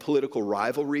a political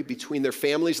rivalry between their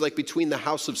families, like between the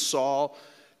house of Saul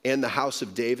and the house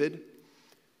of David.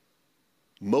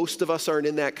 Most of us aren't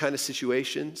in that kind of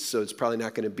situation, so it's probably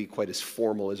not going to be quite as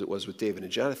formal as it was with David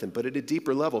and Jonathan. But at a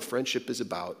deeper level, friendship is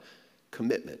about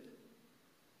commitment.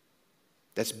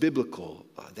 That's biblical.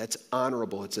 That's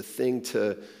honorable. It's a thing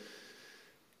to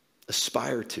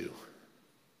aspire to.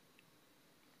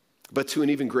 But to an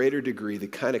even greater degree, the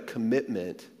kind of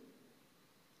commitment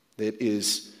that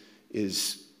is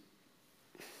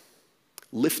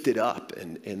lifted up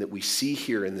and that we see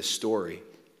here in this story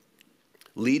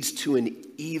leads to an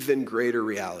even greater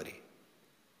reality,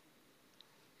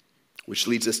 which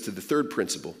leads us to the third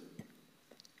principle.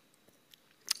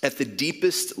 At the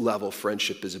deepest level,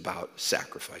 friendship is about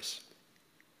sacrifice.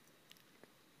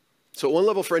 So at one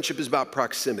level, friendship is about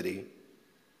proximity.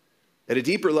 At a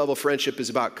deeper level, friendship is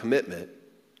about commitment.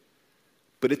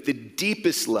 But at the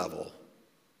deepest level,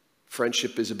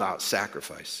 friendship is about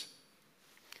sacrifice.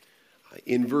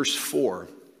 In verse 4,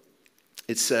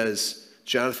 it says,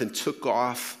 Jonathan took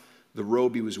off the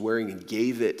robe he was wearing and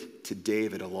gave it to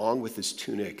David along with his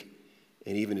tunic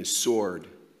and even his sword,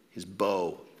 his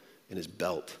bow, and his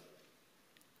belt.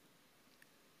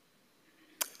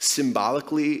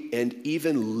 Symbolically and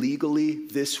even legally,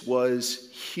 this was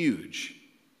huge.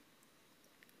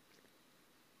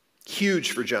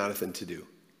 Huge for Jonathan to do.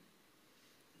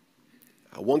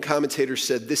 One commentator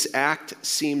said this act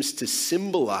seems to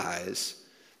symbolize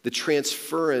the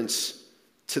transference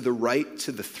to the right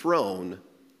to the throne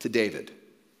to David.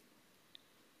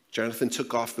 Jonathan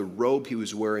took off the robe he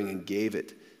was wearing and gave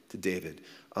it to David.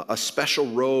 A special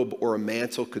robe or a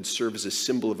mantle could serve as a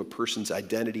symbol of a person's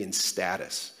identity and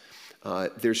status.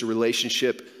 There's a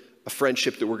relationship, a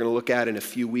friendship that we're going to look at in a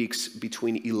few weeks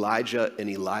between Elijah and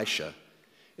Elisha.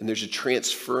 And there's a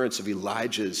transference of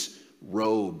Elijah's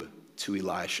robe to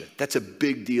Elisha. That's a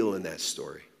big deal in that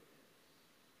story.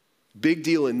 Big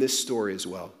deal in this story as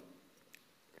well.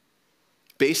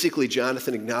 Basically,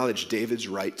 Jonathan acknowledged David's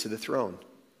right to the throne.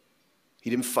 He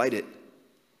didn't fight it.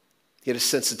 He had a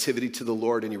sensitivity to the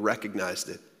Lord, and he recognized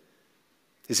it.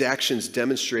 His actions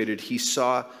demonstrated he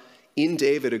saw in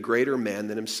David a greater man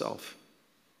than himself,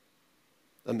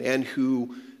 a man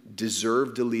who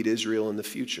deserved to lead Israel in the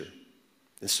future.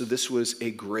 And so this was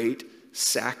a great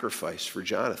sacrifice for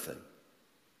Jonathan.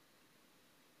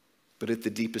 But at the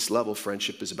deepest level,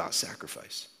 friendship is about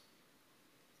sacrifice.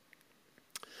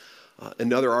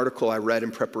 Another article I read in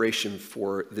preparation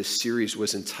for this series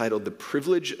was entitled "The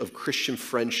Privilege of Christian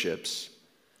Friendships"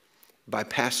 by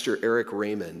Pastor Eric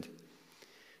Raymond,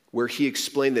 where he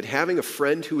explained that having a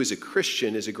friend who is a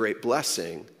Christian is a great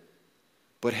blessing,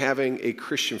 but having a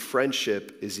Christian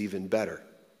friendship is even better.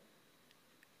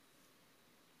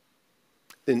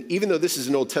 And even though this is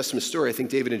an Old Testament story, I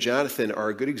think David and Jonathan are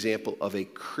a good example of a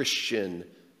Christian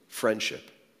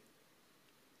friendship.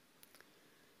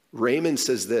 Raymond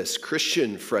says this: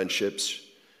 Christian friendships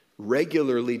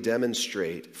regularly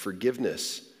demonstrate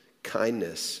forgiveness,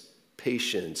 kindness,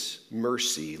 patience,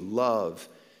 mercy, love,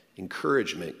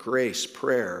 encouragement, grace,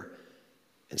 prayer,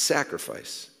 and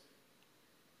sacrifice.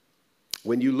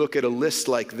 When you look at a list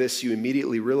like this, you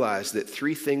immediately realize that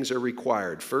three things are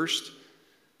required. First,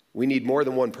 we need more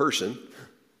than one person.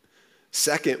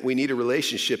 Second, we need a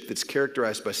relationship that's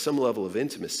characterized by some level of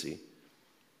intimacy.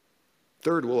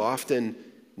 Third, we'll often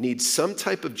need some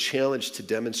type of challenge to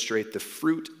demonstrate the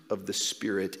fruit of the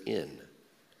Spirit in.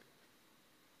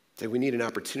 That we need an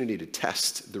opportunity to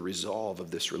test the resolve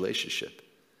of this relationship.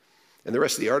 And the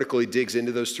rest of the article, he digs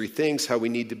into those three things, how we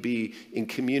need to be in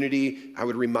community. I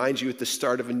would remind you at the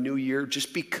start of a new year,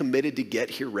 just be committed to get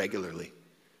here regularly.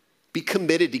 Be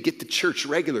committed to get to church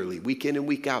regularly, week in and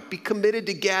week out. Be committed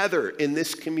to gather in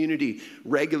this community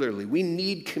regularly. We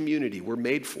need community. We're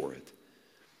made for it.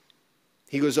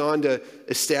 He goes on to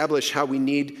establish how we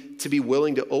need to be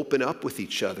willing to open up with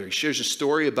each other. He shares a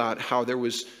story about how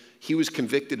he was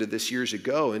convicted of this years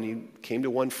ago, and he came to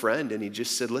one friend and he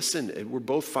just said, listen, we're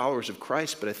both followers of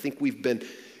Christ, but I think we've been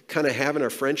kind of having our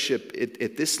friendship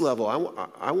at this level.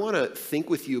 I want to think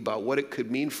with you about what it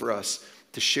could mean for us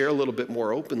to share a little bit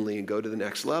more openly and go to the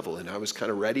next level. And I was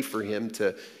kind of ready for him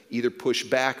to either push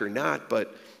back or not,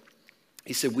 but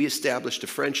he said, we established a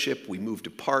friendship, we moved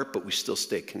apart, but we still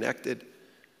stay connected.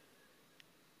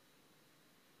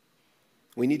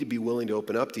 We need to be willing to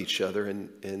open up to each other,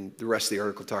 and the rest of the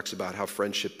article talks about how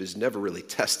friendship is never really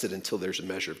tested until there's a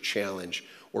measure of challenge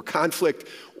or conflict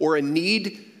or a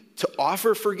need to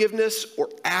offer forgiveness or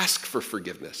ask for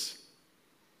forgiveness.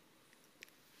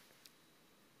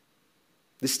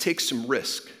 This takes some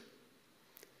risk,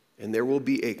 and there will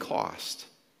be a cost.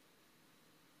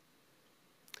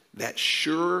 That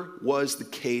sure was the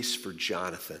case for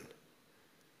Jonathan.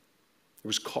 There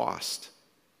was cost.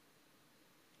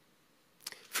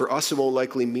 For us, it won't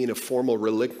likely mean a formal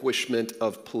relinquishment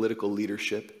of political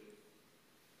leadership,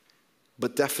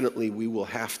 but definitely we will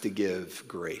have to give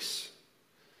grace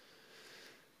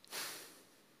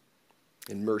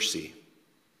and mercy.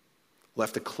 We'll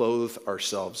have to clothe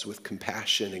ourselves with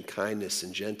compassion and kindness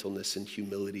and gentleness and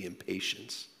humility and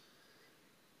patience.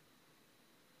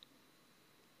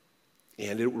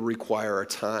 And it will require our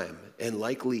time and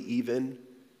likely even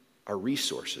our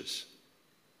resources.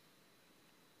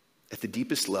 At the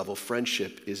deepest level,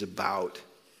 friendship is about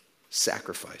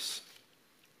sacrifice.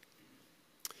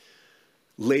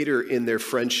 Later in their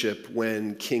friendship,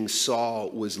 when King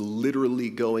Saul was literally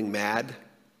going mad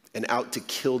and out to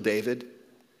kill David,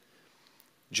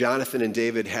 Jonathan and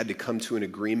David had to come to an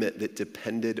agreement that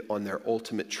depended on their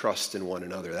ultimate trust in one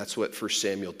another. That's what 1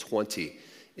 Samuel 20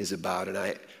 is about. And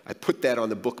I put that on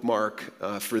the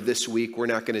bookmark for this week. We're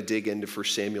not going to dig into 1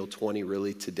 Samuel 20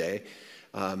 really today.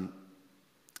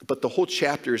 But the whole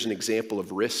chapter is an example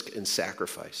of risk and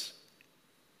sacrifice.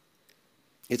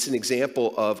 It's an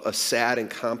example of a sad and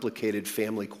complicated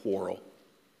family quarrel.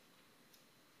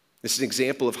 It's an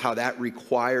example of how that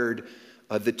required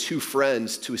the two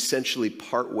friends to essentially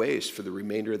part ways for the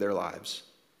remainder of their lives.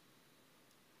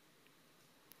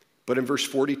 But in verse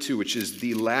 42, which is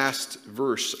the last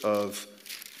verse of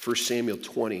 1 Samuel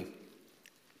 20,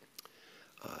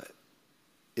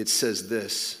 it says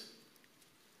this: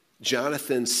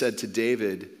 Jonathan said to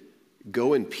David,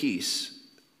 "Go in peace,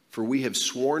 for we have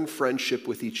sworn friendship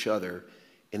with each other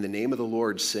in the name of the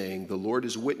Lord, saying, 'The Lord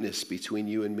is witness between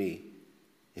you and me,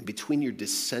 and between your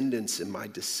descendants and my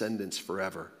descendants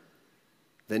forever.'"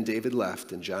 Then David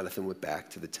left, and Jonathan went back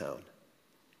to the town.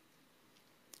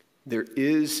 There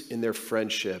is in their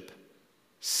friendship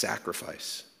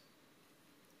sacrifice.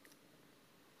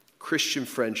 Christian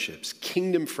friendships,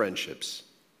 kingdom friendships,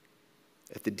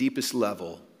 at the deepest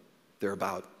level, they're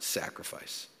about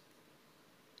sacrifice.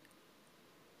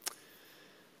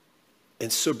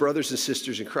 And so, brothers and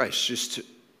sisters in Christ, just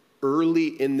early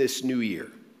in this new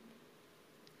year,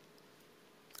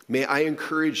 may I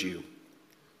encourage you,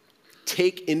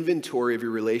 take inventory of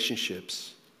your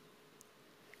relationships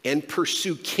and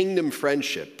pursue kingdom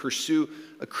friendship, pursue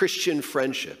a Christian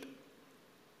friendship,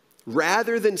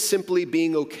 rather than simply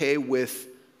being okay with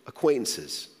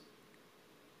acquaintances.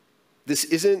 This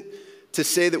isn't to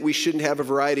say that we shouldn't have a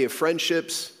variety of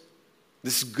friendships.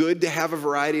 This is good to have a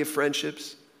variety of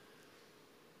friendships.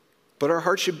 But our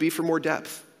heart should be for more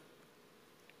depth.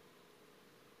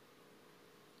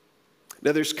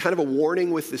 Now, there's kind of a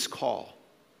warning with this call.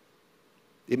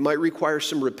 It might require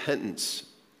some repentance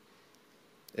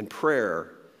and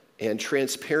prayer and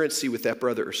transparency with that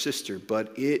brother or sister,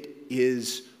 but it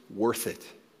is worth it.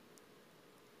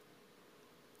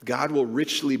 God will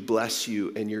richly bless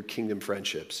you and your kingdom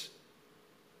friendships.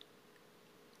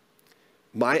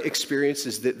 My experience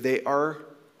is that they are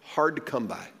hard to come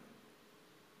by.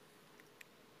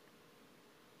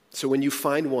 So when you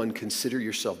find one, consider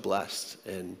yourself blessed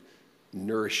and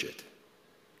nourish it.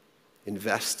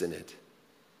 Invest in it.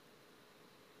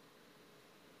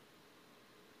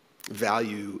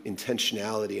 Value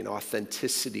intentionality and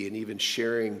authenticity and even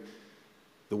sharing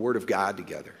the Word of God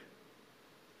together.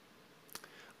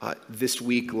 This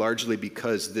week, largely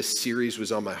because this series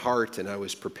was on my heart and I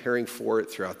was preparing for it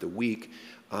throughout the week,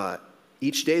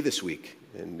 each day this week,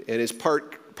 and it's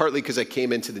partly because I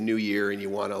came into the new year and you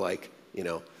want to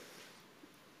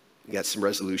you got some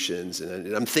resolutions,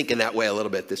 and I'm thinking that way a little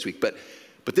bit this week. But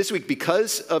this week,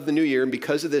 because of the new year and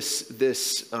because of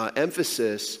this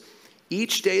emphasis,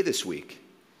 each day this week,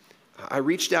 I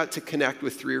reached out to connect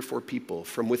with 3 or 4 people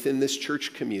from within this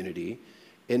church community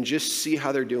and just see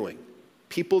how they're doing.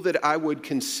 People that I would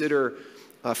consider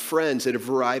friends at a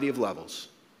variety of levels.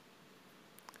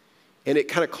 And it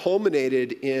kind of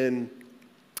culminated in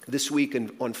this week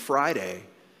and on Friday,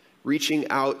 reaching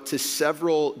out to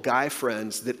several guy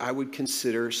friends that I would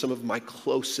consider some of my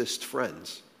closest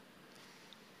friends.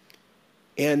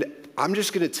 And I'm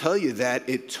just going to tell you that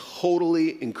it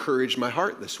totally encouraged my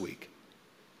heart this week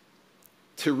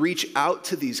to reach out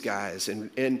to these guys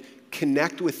and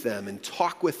connect with them and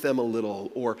talk with them a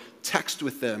little, or text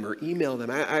with them or email them.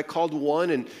 I called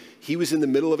one, and he was in the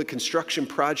middle of a construction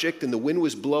project and the wind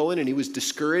was blowing and he was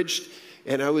discouraged.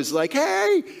 And I was like,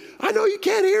 hey, I know you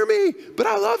can't hear me, but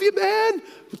I love you, man.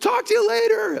 We'll talk to you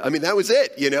later. I mean, that was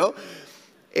it,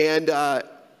 And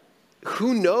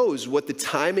who knows what the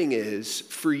timing is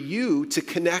for you to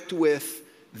connect with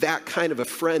that kind of a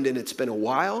friend, and it's been a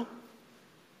while,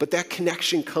 but that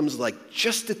connection comes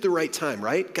just at the right time,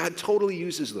 right? God totally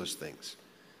uses those things.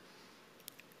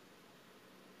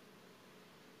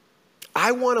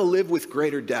 I want to live with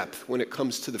greater depth when it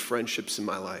comes to the friendships in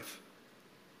my life.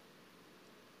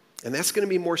 And that's going to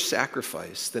be more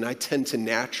sacrifice than I tend to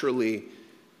naturally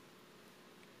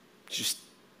just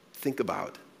think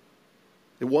about.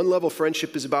 At one level,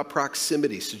 friendship is about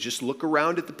proximity, so just look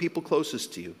around at the people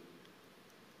closest to you.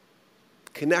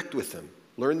 Connect with them.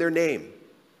 Learn their name.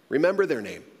 Remember their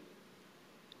name.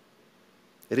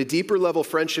 At a deeper level,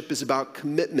 friendship is about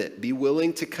commitment. Be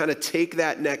willing to kind of take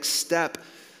that next step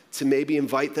to maybe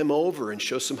invite them over and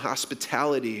show some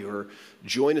hospitality, or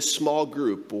join a small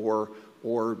group, or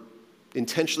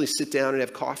intentionally sit down and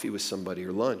have coffee with somebody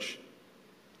or lunch.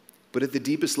 But at the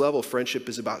deepest level, friendship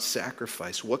is about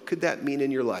sacrifice. What could that mean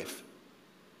in your life?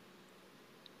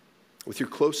 With your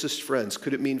closest friends,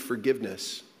 could it mean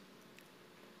forgiveness,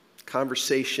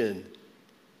 conversation,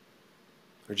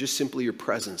 or just simply your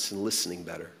presence and listening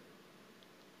better?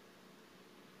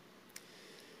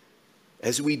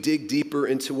 As we dig deeper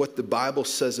into what the Bible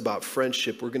says about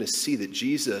friendship, we're going to see that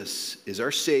Jesus is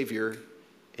our Savior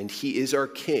and He is our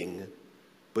King,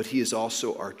 but He is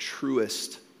also our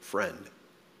truest friend.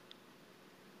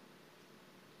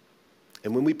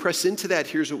 And when we press into that,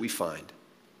 here's what we find.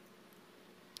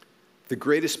 The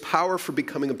greatest power for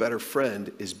becoming a better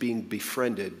friend is being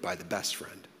befriended by the best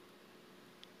friend.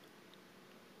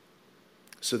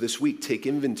 So this week, take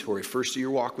inventory first of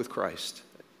your walk with Christ.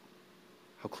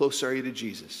 How close are you to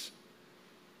Jesus?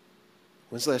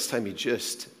 When's the last time you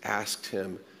just asked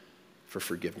Him for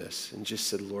forgiveness and just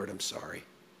said, Lord, I'm sorry.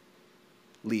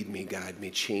 Lead me, guide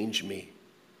me, change me.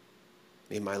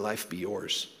 May my life be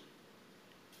yours.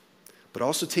 But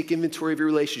also take inventory of your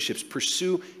relationships.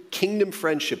 Pursue kingdom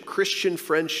friendship, Christian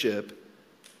friendship,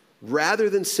 rather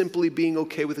than simply being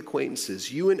okay with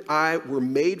acquaintances. You and I were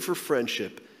made for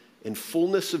friendship and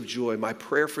fullness of joy. My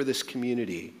prayer for this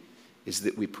community is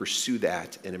that we pursue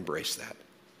that and embrace that.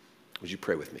 Would you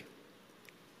pray with me?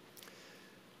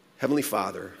 Heavenly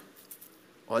Father,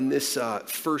 on this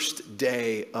first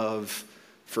day of,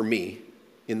 for me,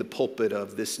 in the pulpit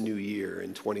of this new year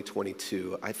in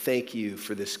 2022. I thank you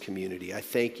for this community. I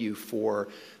thank you for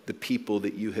the people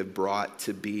that you have brought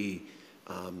to be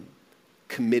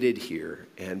committed here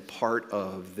and part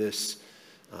of this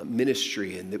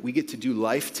ministry, and that we get to do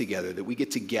life together, that we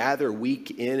get to gather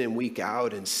week in and week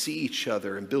out and see each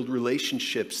other and build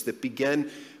relationships that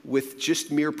begin with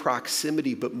just mere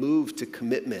proximity but move to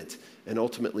commitment and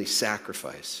ultimately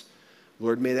sacrifice.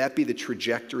 Lord, may that be the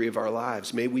trajectory of our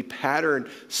lives. May we pattern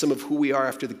some of who we are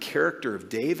after the character of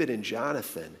David and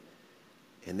Jonathan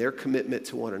and their commitment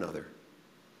to one another.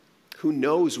 Who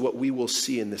knows what we will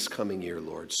see in this coming year,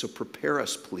 Lord? So prepare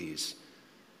us, please.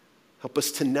 Help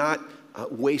us to not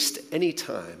waste any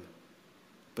time,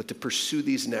 but to pursue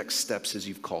these next steps as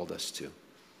you've called us to.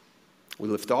 We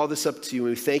lift all this up to you,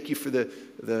 and we thank you for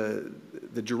the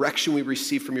direction we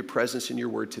receive from your presence and your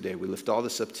word today. We lift all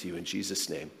this up to you in Jesus'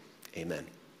 name. Amen.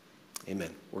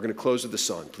 Amen. We're going to close with a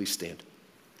song. Please stand.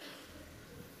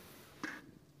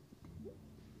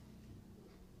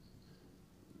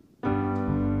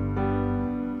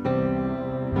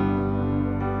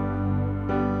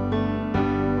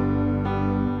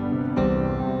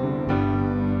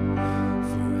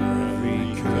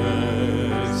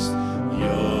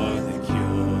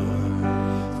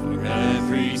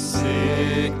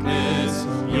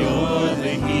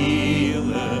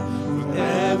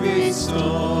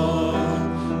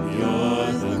 Storm,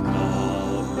 you're the calm.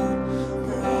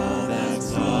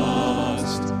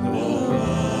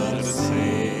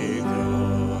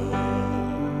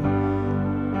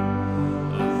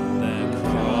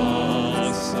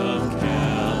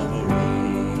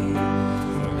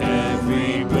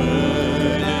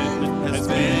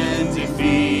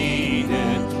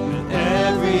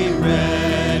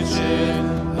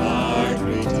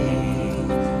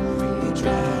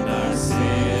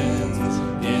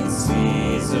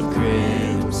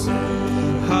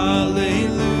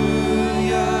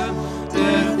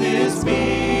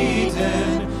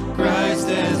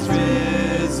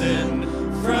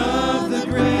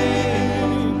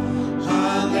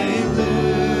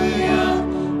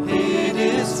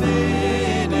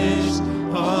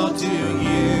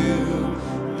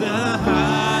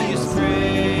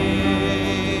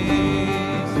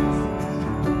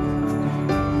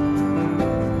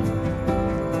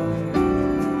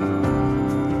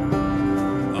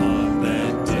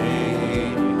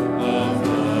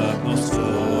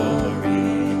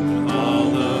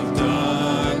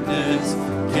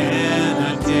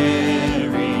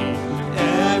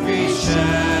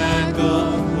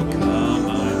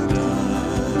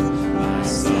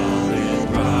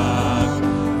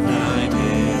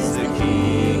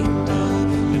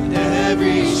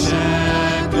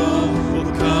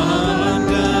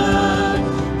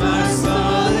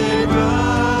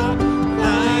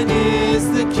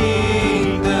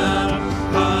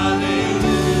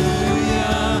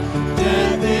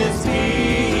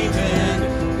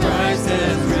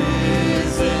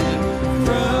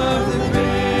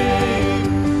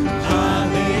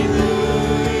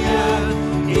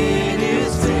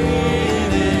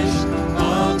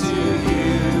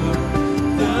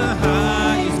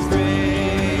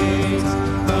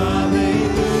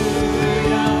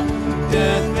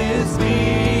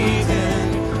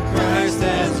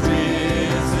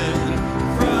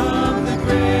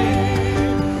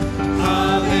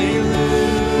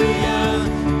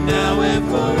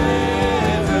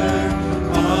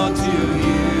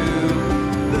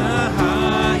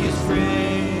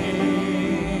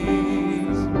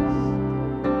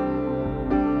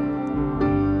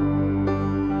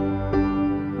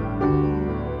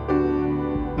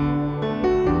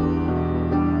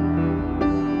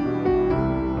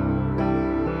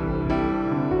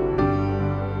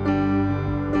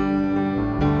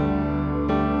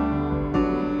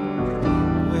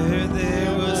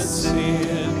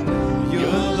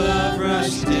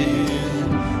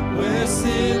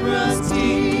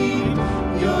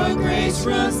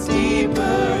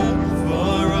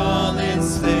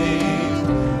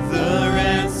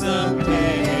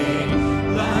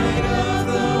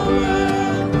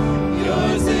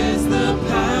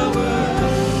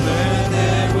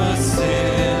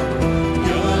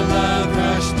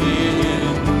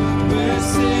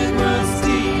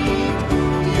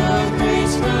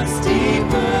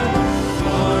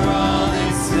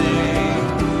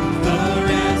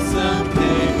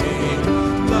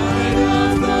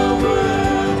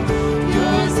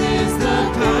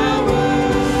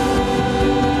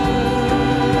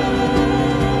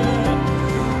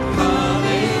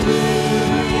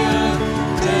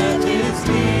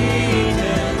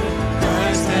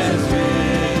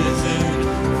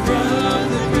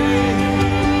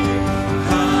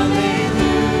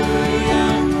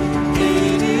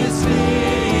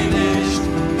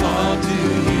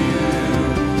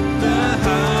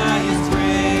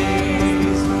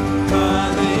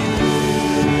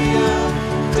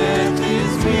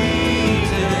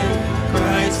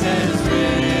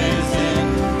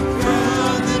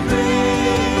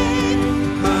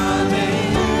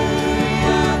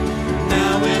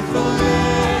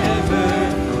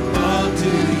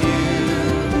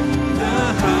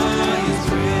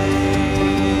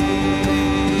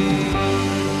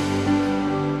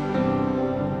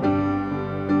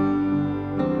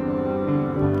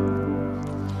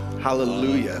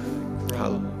 Hallelujah.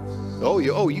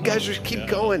 You guys just keep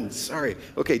going. Sorry.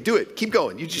 Okay, do it. Keep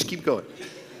going. You just keep going.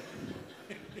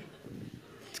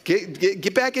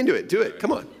 Get back into it. Do it.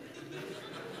 Come on.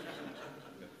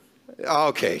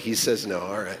 Okay, he says no.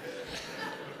 All right.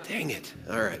 Dang it.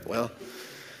 All right, well,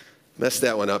 messed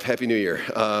that one up. Happy New Year.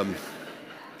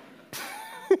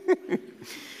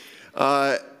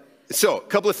 So, a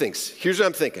couple of things. Here's what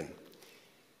I'm thinking.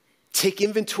 Take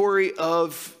inventory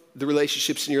of the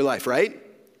relationships in your life, right?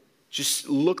 Just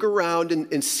look around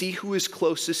and see who is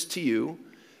closest to you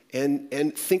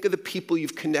and think of the people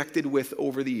you've connected with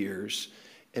over the years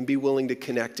and be willing to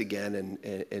connect again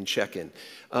and check in.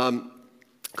 A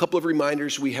couple of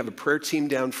reminders. We have a prayer team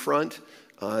down front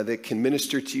that can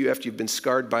minister to you after you've been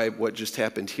scarred by what just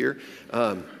happened here.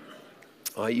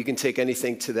 You can take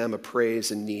anything to them, a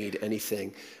praise, a need,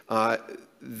 anything.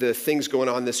 The things going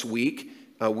on this week,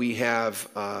 we have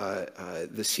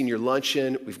the senior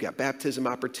luncheon. We've got baptism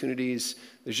opportunities.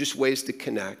 There's just ways to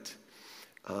connect.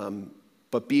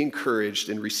 But be encouraged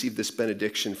and receive this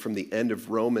benediction from the end of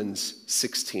Romans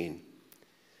 16.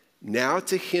 Now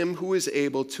to him who is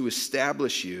able to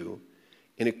establish you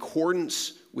in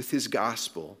accordance with his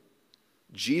gospel,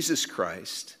 Jesus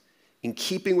Christ, in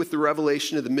keeping with the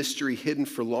revelation of the mystery hidden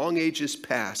for long ages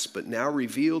past, but now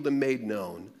revealed and made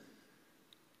known,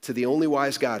 to the only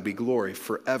wise God be glory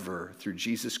forever through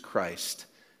Jesus Christ.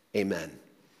 Amen.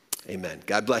 Amen.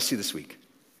 God bless you this week.